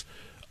 weeks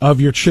of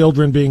your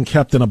children being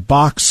kept in a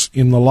box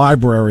in the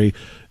library,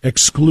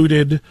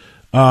 excluded,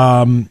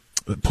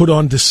 put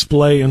on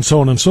display, and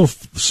so on and so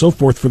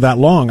forth for that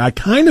long? I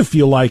kind of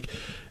feel like,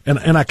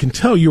 and I can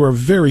tell you're a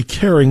very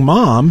caring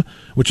mom,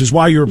 which is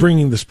why you're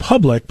bringing this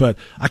public, but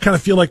I kind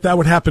of feel like that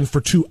would happen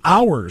for 2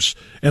 hours,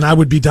 and I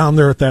would be down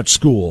there at that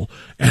school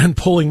and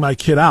pulling my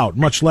kid out,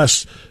 much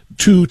less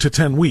 2 to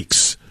 10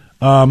 weeks.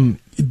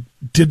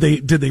 Did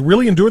they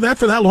really endure that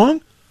for that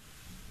long?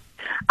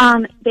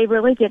 They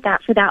really did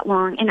that for that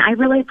long, and I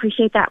really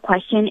appreciate that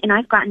question, and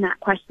I've gotten that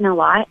question a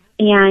lot.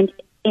 And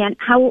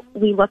how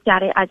we looked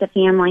at it as a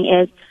family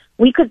is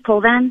we could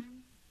pull them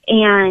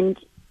and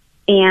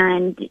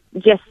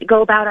just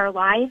go about our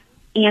lives,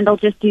 and they'll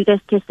just do this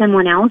to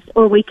someone else,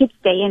 or we could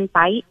stay and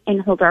fight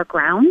and hold our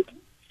ground.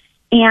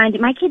 And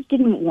my kids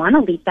didn't want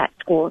to leave that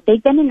school.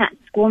 They've been in that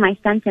school, my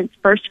son, since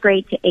first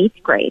grade to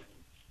 8th grade.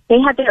 They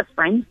had their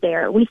friends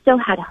there. We still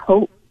had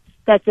hope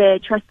that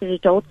the trusted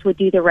adults would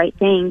do the right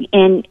thing.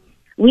 And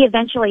we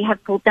eventually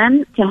have pulled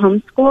them to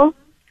homeschool.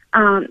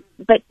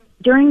 But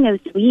during those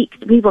weeks,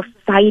 we were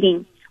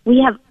fighting. We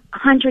have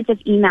hundreds of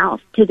emails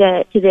to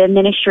the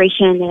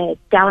administration, the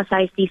Dallas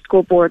ISD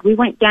school board. We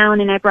went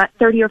down and I brought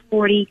 30 or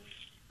 40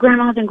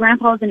 grandmas and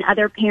grandpas and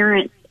other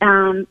parents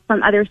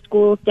from other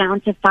schools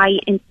down to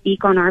fight and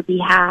speak on our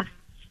behalf.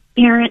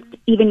 Parents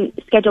even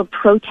scheduled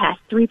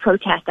protests, 3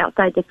 protests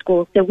outside the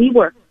school. So we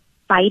were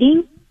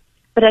fighting,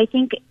 but I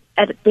think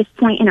at this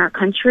point in our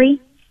country,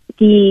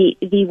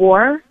 the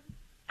war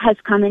has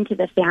come into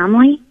the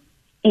family,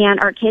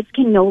 and our kids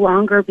can no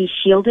longer be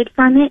shielded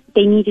from it.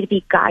 They need to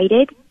be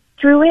guided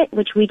through it,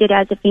 which we did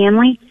as a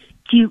family,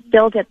 to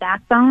build a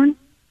backbone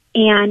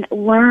and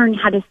learn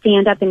how to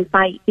stand up and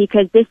fight,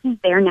 because this is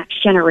their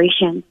next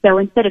generation. So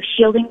instead of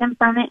shielding them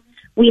from it,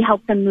 we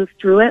help them move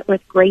through it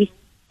with grace,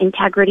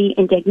 integrity,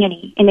 and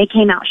dignity, and they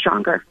came out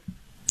stronger.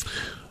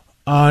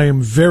 I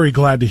am very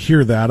glad to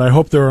hear that. I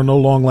hope there are no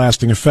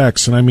long-lasting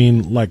effects, and I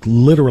mean, like,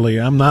 literally,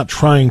 I'm not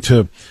trying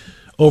to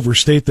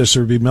overstate this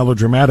or be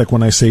melodramatic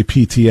when I say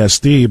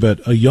PTSD,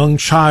 but a young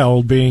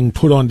child being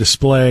put on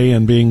display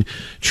and being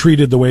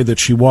treated the way that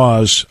she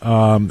was,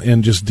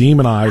 and just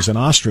demonized and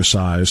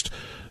ostracized,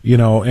 you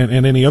know,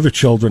 and any other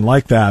children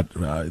like that,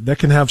 that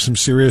can have some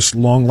serious,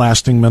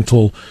 long-lasting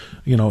mental,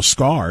 you know,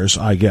 scars,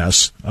 I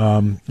guess,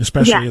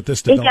 especially at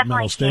this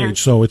developmental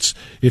stage. So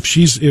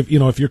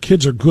if your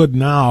kids are good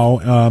now,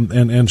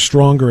 and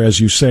stronger, as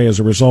you say, as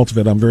a result of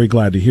it, I'm very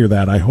glad to hear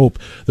that. I hope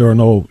there are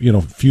no, you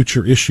know,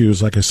 future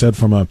issues, like I said,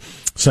 from a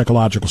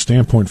psychological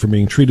standpoint for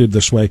being treated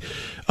this way.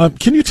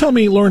 Can you tell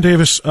me, Lauren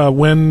Davis,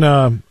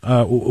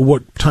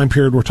 what time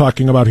period we're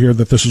talking about here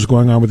that this is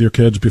going on with your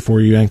kids before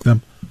you yank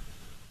them?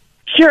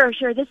 Sure.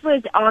 This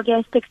was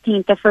August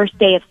 16th, the first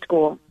day of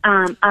school,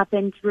 up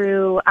and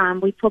through,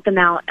 we pulled them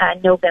out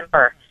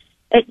November.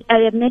 At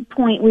a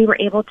midpoint, we were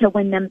able to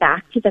win them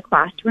back to the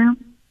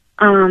classroom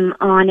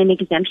on an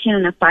exemption,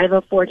 on a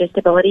 504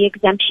 disability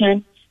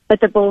exemption, but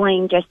the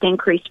bullying just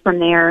increased from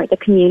there. The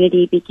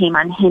community became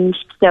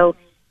unhinged. So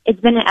it's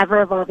been an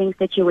ever-evolving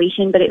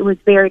situation, but it was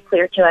very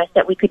clear to us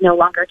that we could no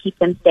longer keep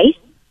them safe.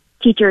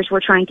 Teachers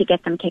were trying to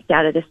get them kicked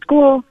out of the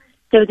school.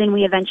 So then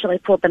we eventually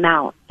pulled them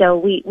out. So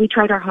we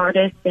tried our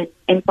hardest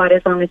and fought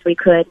as long as we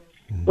could,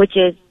 which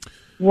is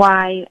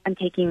why I'm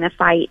taking the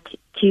fight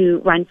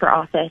to run for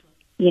office.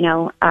 You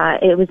know,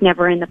 it was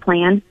never in the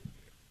plan.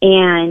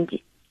 And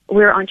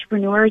we're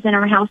entrepreneurs in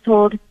our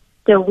household,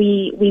 so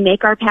we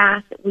make our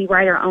path. We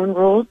write our own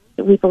rules.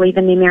 We believe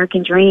in the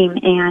American dream.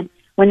 And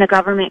when the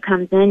government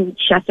comes in,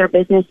 shuts our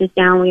businesses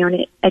down, we own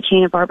a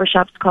chain of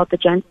barbershops called the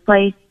Gents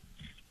Place.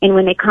 And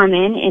when they come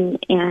in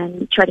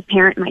and try to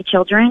parent my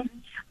children,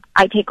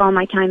 I take all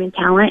my time and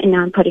talent, and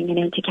now I'm putting it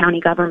into county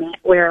government,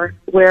 where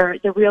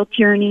the real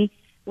tyranny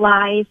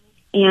lies,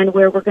 and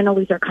where we're going to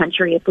lose our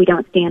country if we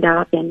don't stand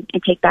up and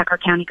take back our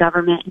county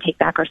government and take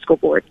back our school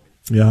board.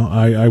 Yeah,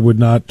 I would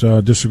not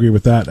disagree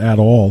with that at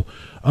all.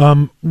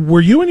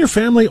 Were you and your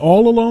family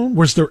all alone?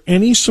 Was there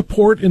any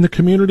support in the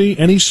community,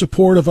 any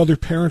support of other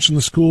parents in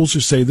the schools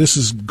who say this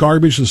is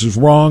garbage, this is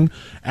wrong,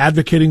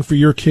 advocating for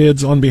your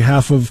kids on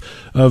behalf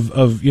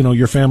of you know,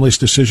 your family's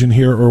decision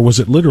here, or was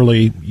it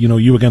literally, you know,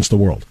 you against the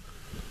world?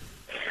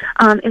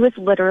 It was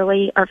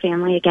literally our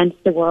family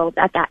against the world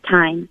at that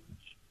time.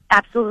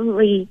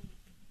 Absolutely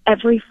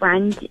every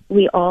friend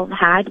we all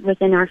had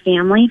within our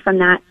family from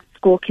that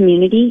school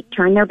community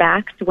turned their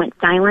backs, went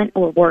silent,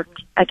 or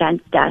worked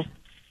against us.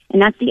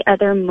 And that's the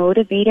other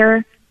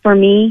motivator for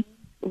me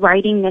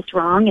righting this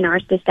wrong in our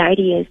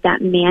society, is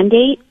that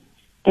mandate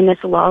and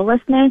this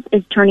lawlessness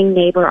is turning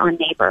neighbor on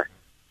neighbor.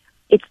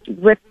 It's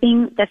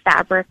ripping the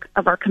fabric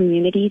of our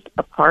communities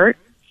apart,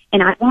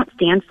 and I won't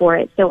stand for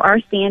it. So our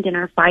stand and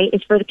our fight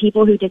is for the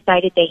people who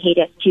decided they hate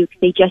us too, because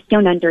they just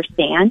don't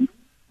understand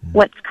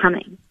what's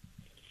coming.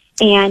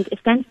 And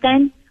since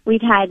then,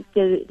 we've had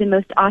the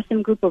most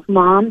awesome group of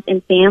moms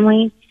and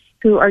families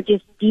who are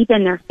just deep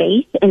in their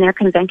faith and their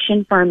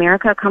conviction for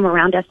America come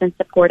around us and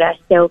support us.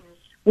 So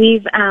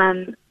we've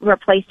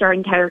replaced our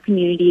entire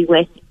community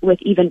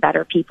with even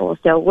better people.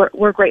 So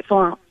we're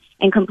grateful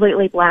and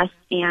completely blessed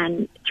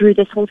and through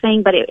this whole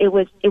thing, but it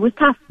was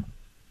tough.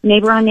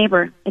 Neighbor on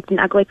neighbor. It's an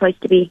ugly place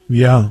to be.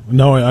 Yeah,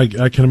 no,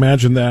 I can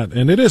imagine that.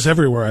 And it is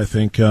everywhere, I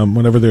think.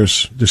 Whenever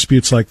there's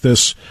disputes like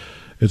this,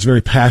 it's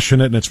very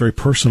passionate and it's very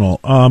personal.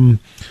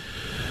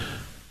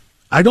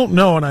 I don't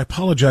know, and I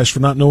apologize for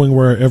not knowing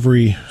where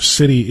every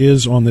city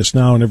is on this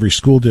now in every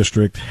school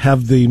district.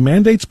 Have the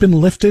mandates been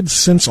lifted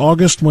since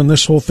August when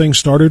this whole thing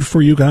started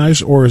for you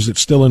guys, or is it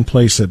still in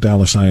place at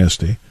Dallas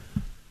ISD?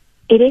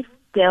 It is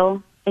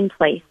still in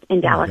place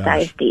in Dallas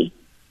ISD.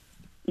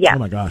 Yeah. Oh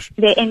my gosh!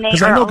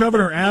 Because I know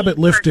Governor Abbott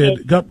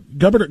lifted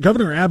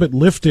Governor Abbott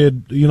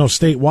lifted, you know,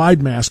 statewide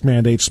mask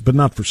mandates, but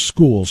not for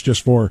schools,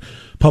 just for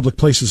public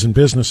places and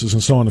businesses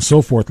and so on and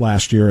so forth.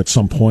 Last year, at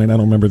some point, I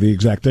don't remember the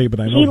exact date, but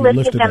I know he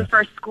lifted them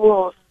for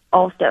schools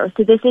also.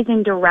 So this is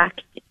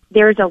indirect.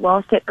 There's a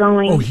lawsuit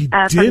going from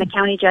the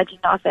county judge's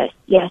office.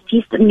 Yes,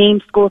 he's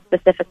named schools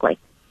specifically.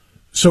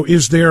 So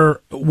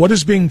what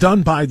is being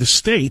done by the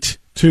state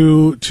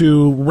to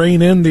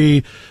rein in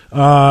the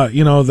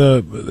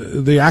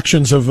the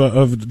actions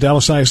of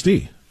Dallas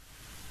ISD?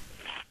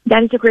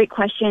 That is a great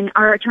question.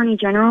 Our Attorney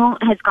General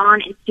has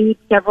gone and sued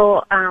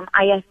several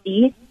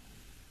ISDs.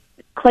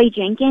 Clay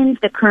Jenkins,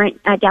 the current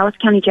Dallas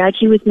County judge,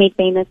 he was made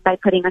famous by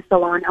putting a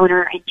salon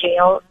owner in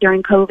jail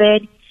during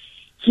COVID.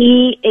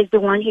 He is the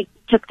one who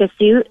took the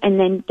suit, and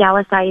then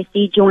Dallas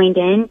ISD joined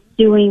in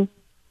suing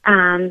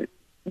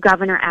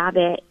Governor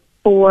Abbott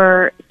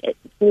for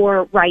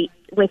rights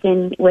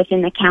within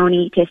the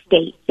county to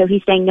state. So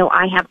he's saying, no,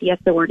 I have the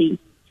authority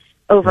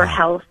over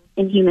health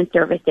and human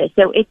services.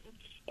 So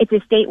it's a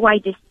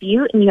statewide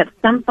dispute, and you have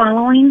some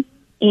following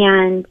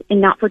and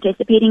not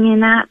participating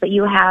in that, but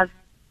you have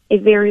a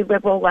very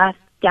liberal left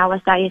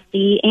Dallas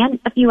ISD and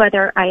a few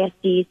other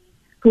ISDs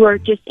who are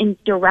just in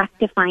direct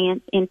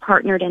defiance and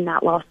partnered in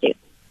that lawsuit.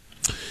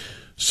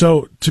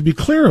 So to be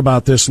clear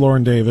about this,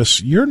 Lauren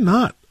Davis, you're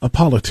not a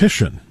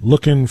politician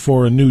looking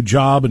for a new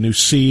job, a new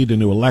seat, a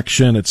new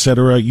election,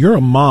 etc. You're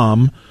a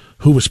mom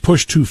who was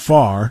pushed too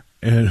far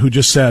and who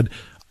just said,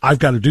 I've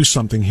got to do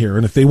something here,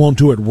 and if they won't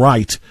do it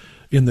right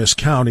in this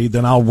county,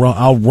 then I'll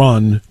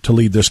run to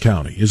lead this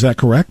county. Is that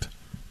correct?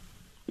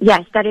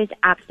 Yes, that is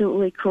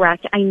absolutely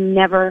correct. I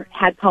never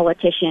had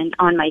politician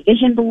on my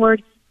vision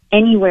board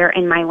anywhere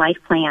in my life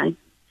plan.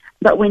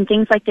 But when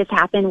things like this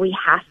happen, we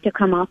have to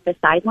come off the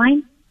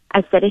sidelines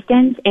as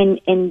citizens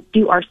and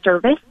do our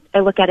service. I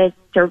look at it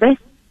as service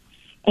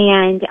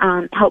and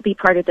help be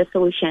part of the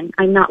solution.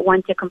 I'm not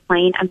one to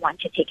complain. I'm one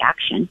to take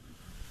action.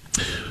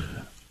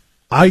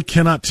 I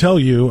cannot tell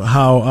you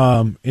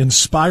how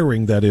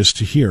inspiring that is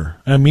to hear.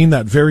 I mean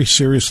that very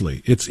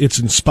seriously. It's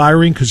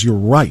inspiring because you're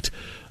right.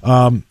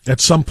 At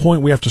some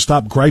point, we have to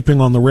stop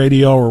griping on the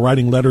radio or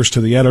writing letters to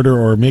the editor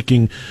or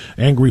making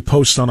angry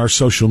posts on our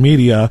social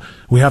media.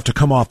 We have to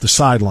come off the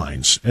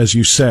sidelines, as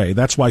you say.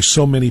 That's why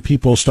so many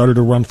people started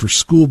to run for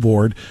school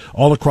board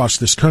all across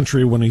this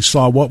country when they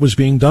saw what was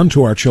being done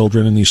to our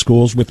children in these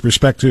schools with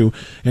respect to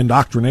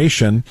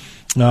indoctrination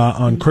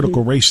on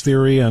critical race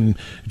theory and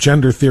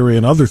gender theory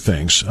and other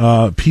things.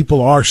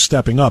 People are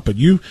stepping up, but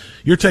you're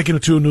taking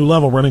it to a new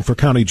level, running for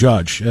county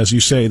judge, as you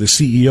say, the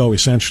CEO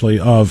essentially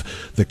of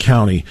the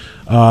county.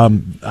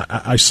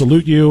 I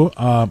salute you.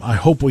 I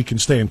hope we can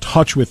stay in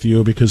touch with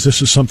you because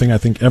this is something I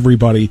think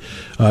everybody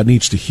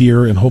needs to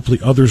hear, and hopefully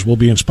others will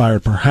be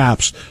inspired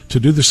perhaps to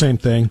do the same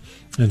thing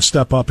and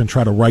step up and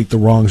try to right the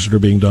wrongs that are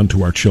being done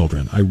to our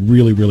children. I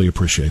really, really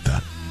appreciate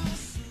that.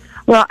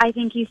 Well, I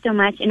thank you so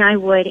much, and I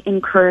would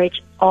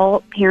encourage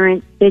all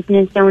parents,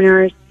 business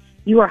owners,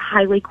 you are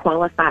highly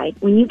qualified.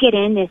 When you get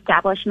in, the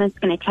establishment's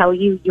going to tell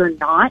you you're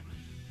not,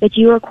 that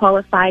you are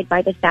qualified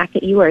by the fact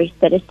that you are a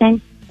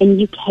citizen and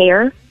you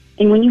care.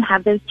 And when you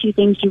have those two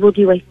things, you will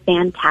do a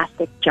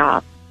fantastic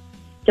job.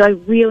 So I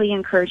really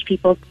encourage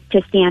people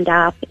to stand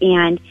up.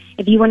 And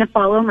if you want to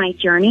follow my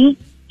journey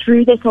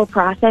through this whole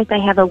process, I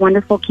have a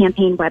wonderful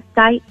campaign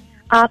website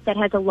up that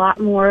has a lot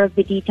more of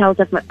the details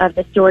of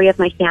the story of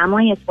my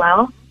family as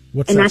well.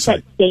 What's and that that's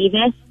site?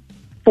 at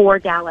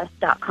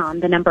davis4dallas.com,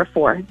 the number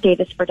 4,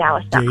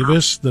 davis4dallas.com.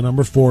 Davis, the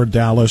number 4,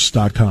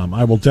 Dallas.com.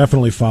 I will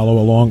definitely follow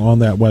along on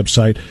that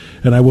website,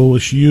 and I will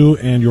wish you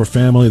and your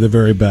family the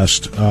very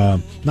best,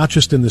 not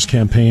just in this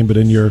campaign, but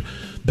in your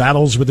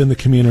battles within the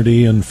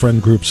community and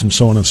friend groups and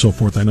so on and so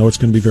forth. I know it's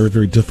going to be very,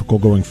 very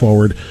difficult going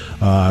forward.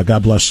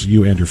 God bless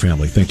you and your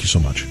family. Thank you so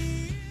much.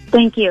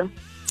 Thank you.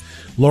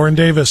 Lauren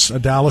Davis, a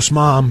Dallas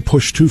mom,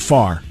 pushed too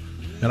far,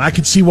 and I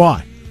can see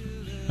why.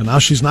 And now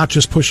she's not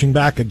just pushing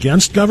back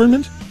against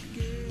government,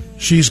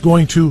 she's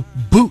going to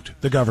boot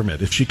the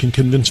government if she can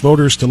convince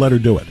voters to let her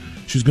do it.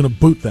 She's going to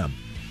boot them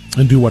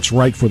and do what's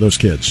right for those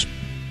kids.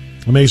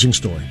 Amazing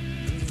story.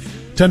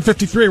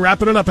 10:53,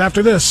 wrapping it up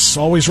after this.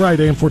 Always right,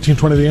 AM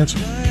 1420, The Answer.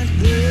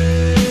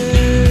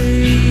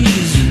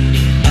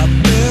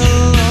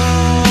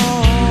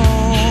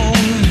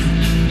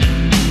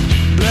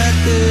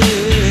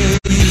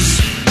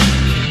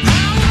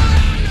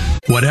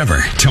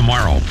 Whatever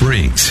tomorrow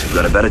brings. We've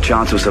got a better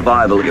chance of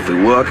survival if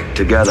we work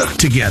together.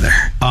 Together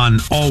on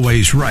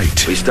Always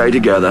Right. We stay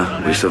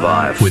together, we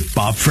survive. With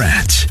Bob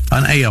France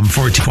on AM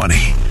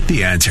 420.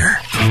 The Answer.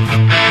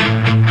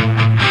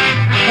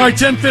 All right,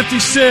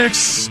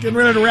 10:56. Getting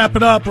ready to wrap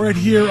it up right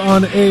here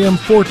on AM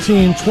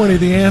 1420,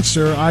 The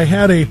Answer. I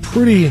had a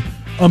pretty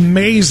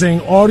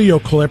amazing audio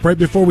clip right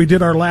before we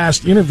did our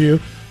last interview.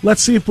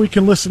 Let's see if we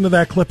can listen to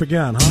that clip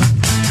again, huh?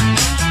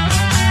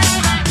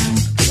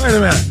 Wait a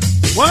minute.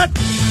 What?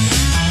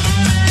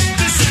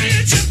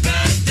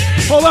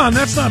 Hold on,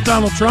 that's not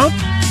Donald Trump.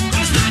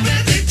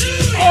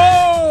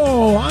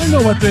 Oh, I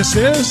know what this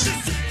is.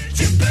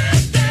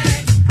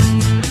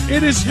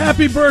 It is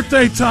happy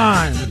birthday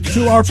time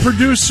to our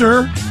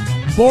producer,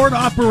 board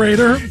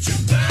operator,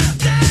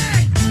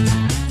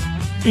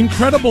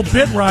 incredible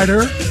bit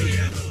writer,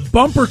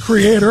 bumper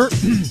creator,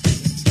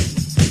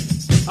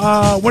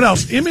 what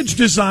else? Image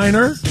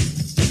designer.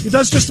 He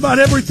does just about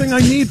everything I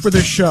need for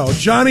this show.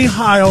 Johnny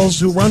Hiles,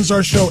 who runs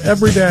our show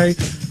every day,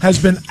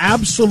 has been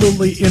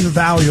absolutely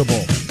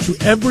invaluable to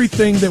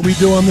everything that we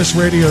do on this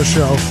radio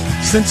show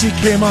since he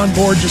came on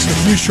board just a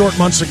few short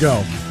months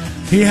ago.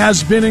 He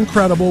has been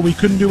incredible. We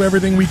couldn't do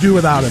everything we do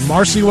without him.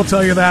 Marcy will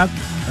tell you that,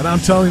 and I'm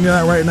telling you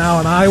that right now.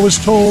 And I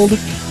was told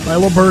by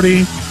little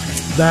birdie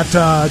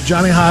that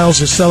Johnny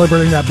Hiles is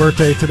celebrating that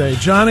birthday today.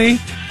 Johnny,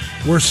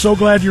 we're so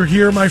glad you're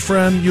here, my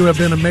friend. You have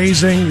been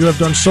amazing. You have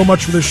done so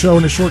much for this show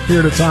in a short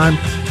period of time,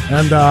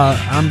 and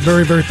I'm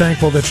very, very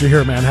thankful that you're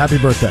here, man. Happy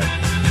birthday.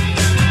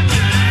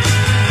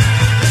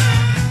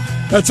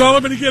 That's all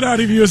I'm going to get out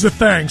of you is a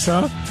thanks,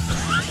 huh?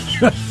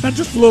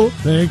 Just a little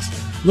thanks.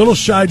 Little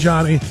shy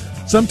Johnny.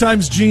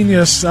 Sometimes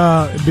genius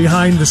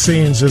behind the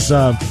scenes is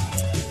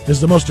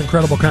the most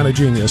incredible kind of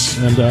genius,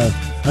 and I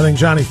think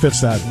Johnny fits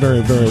that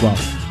very, very well.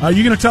 Are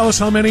you going to tell us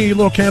how many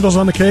little candles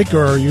on the cake,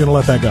 or are you going to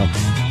let that go?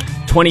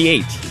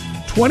 28.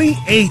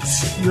 28.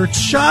 You're a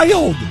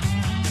child.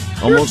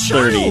 Almost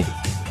 30.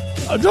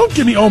 Don't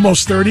give me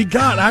almost 30.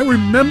 God, I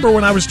remember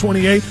when I was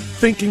 28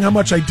 thinking how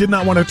much I did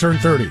not want to turn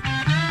 30.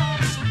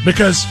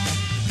 Because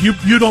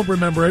you don't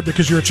remember it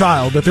because you're a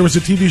child, but there was a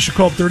TV show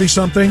called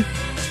 30-something,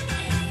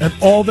 and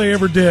all they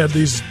ever did,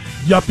 these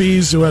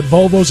yuppies who had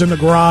Volvos in the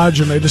garage,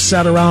 and they just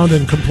sat around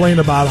and complained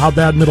about how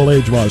bad middle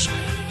age was.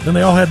 And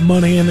they all had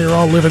money, and they were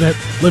all living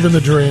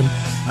the dream.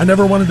 I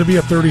never wanted to be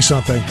a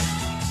 30-something.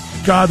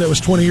 God, that was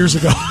 20 years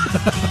ago.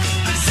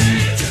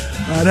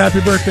 And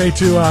happy birthday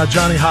to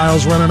Johnny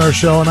Hiles running our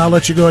show, and I'll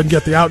let you go ahead and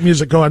get the out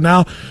music going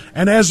now.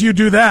 And as you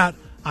do that,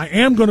 I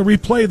am going to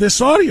replay this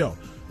audio.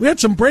 We had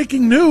some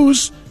breaking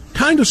news,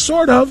 kind of,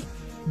 sort of.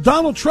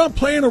 Donald Trump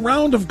playing a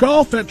round of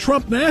golf at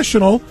Trump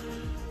National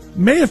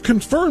may have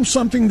confirmed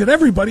something that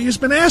everybody has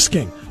been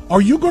asking.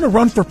 Are you going to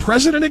run for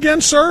president again,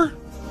 sir?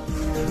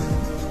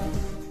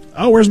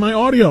 Oh, where's my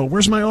audio?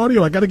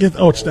 I got to get...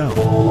 Oh, it's down.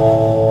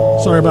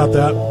 Sorry about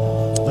that.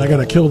 I got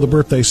to kill the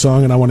birthday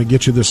song, and I want to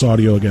get you this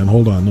audio again.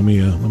 Hold on. Let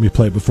me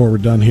play it before we're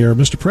done here.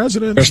 Mr.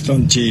 President.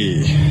 President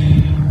G.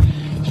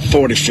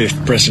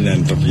 45th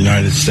President of the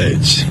United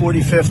States.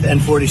 45th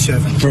and 47th.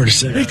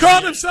 47th. He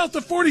called himself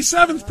the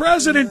 47th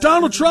President.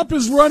 Donald Trump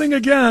is running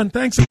again.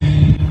 Thanks.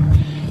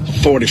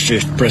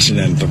 45th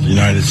President of the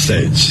United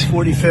States.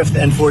 45th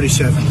and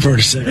 47th.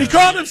 47th. He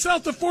called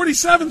himself the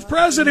 47th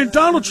President.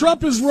 Donald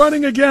Trump is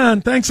running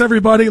again. Thanks,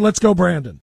 everybody. Let's go, Brandon.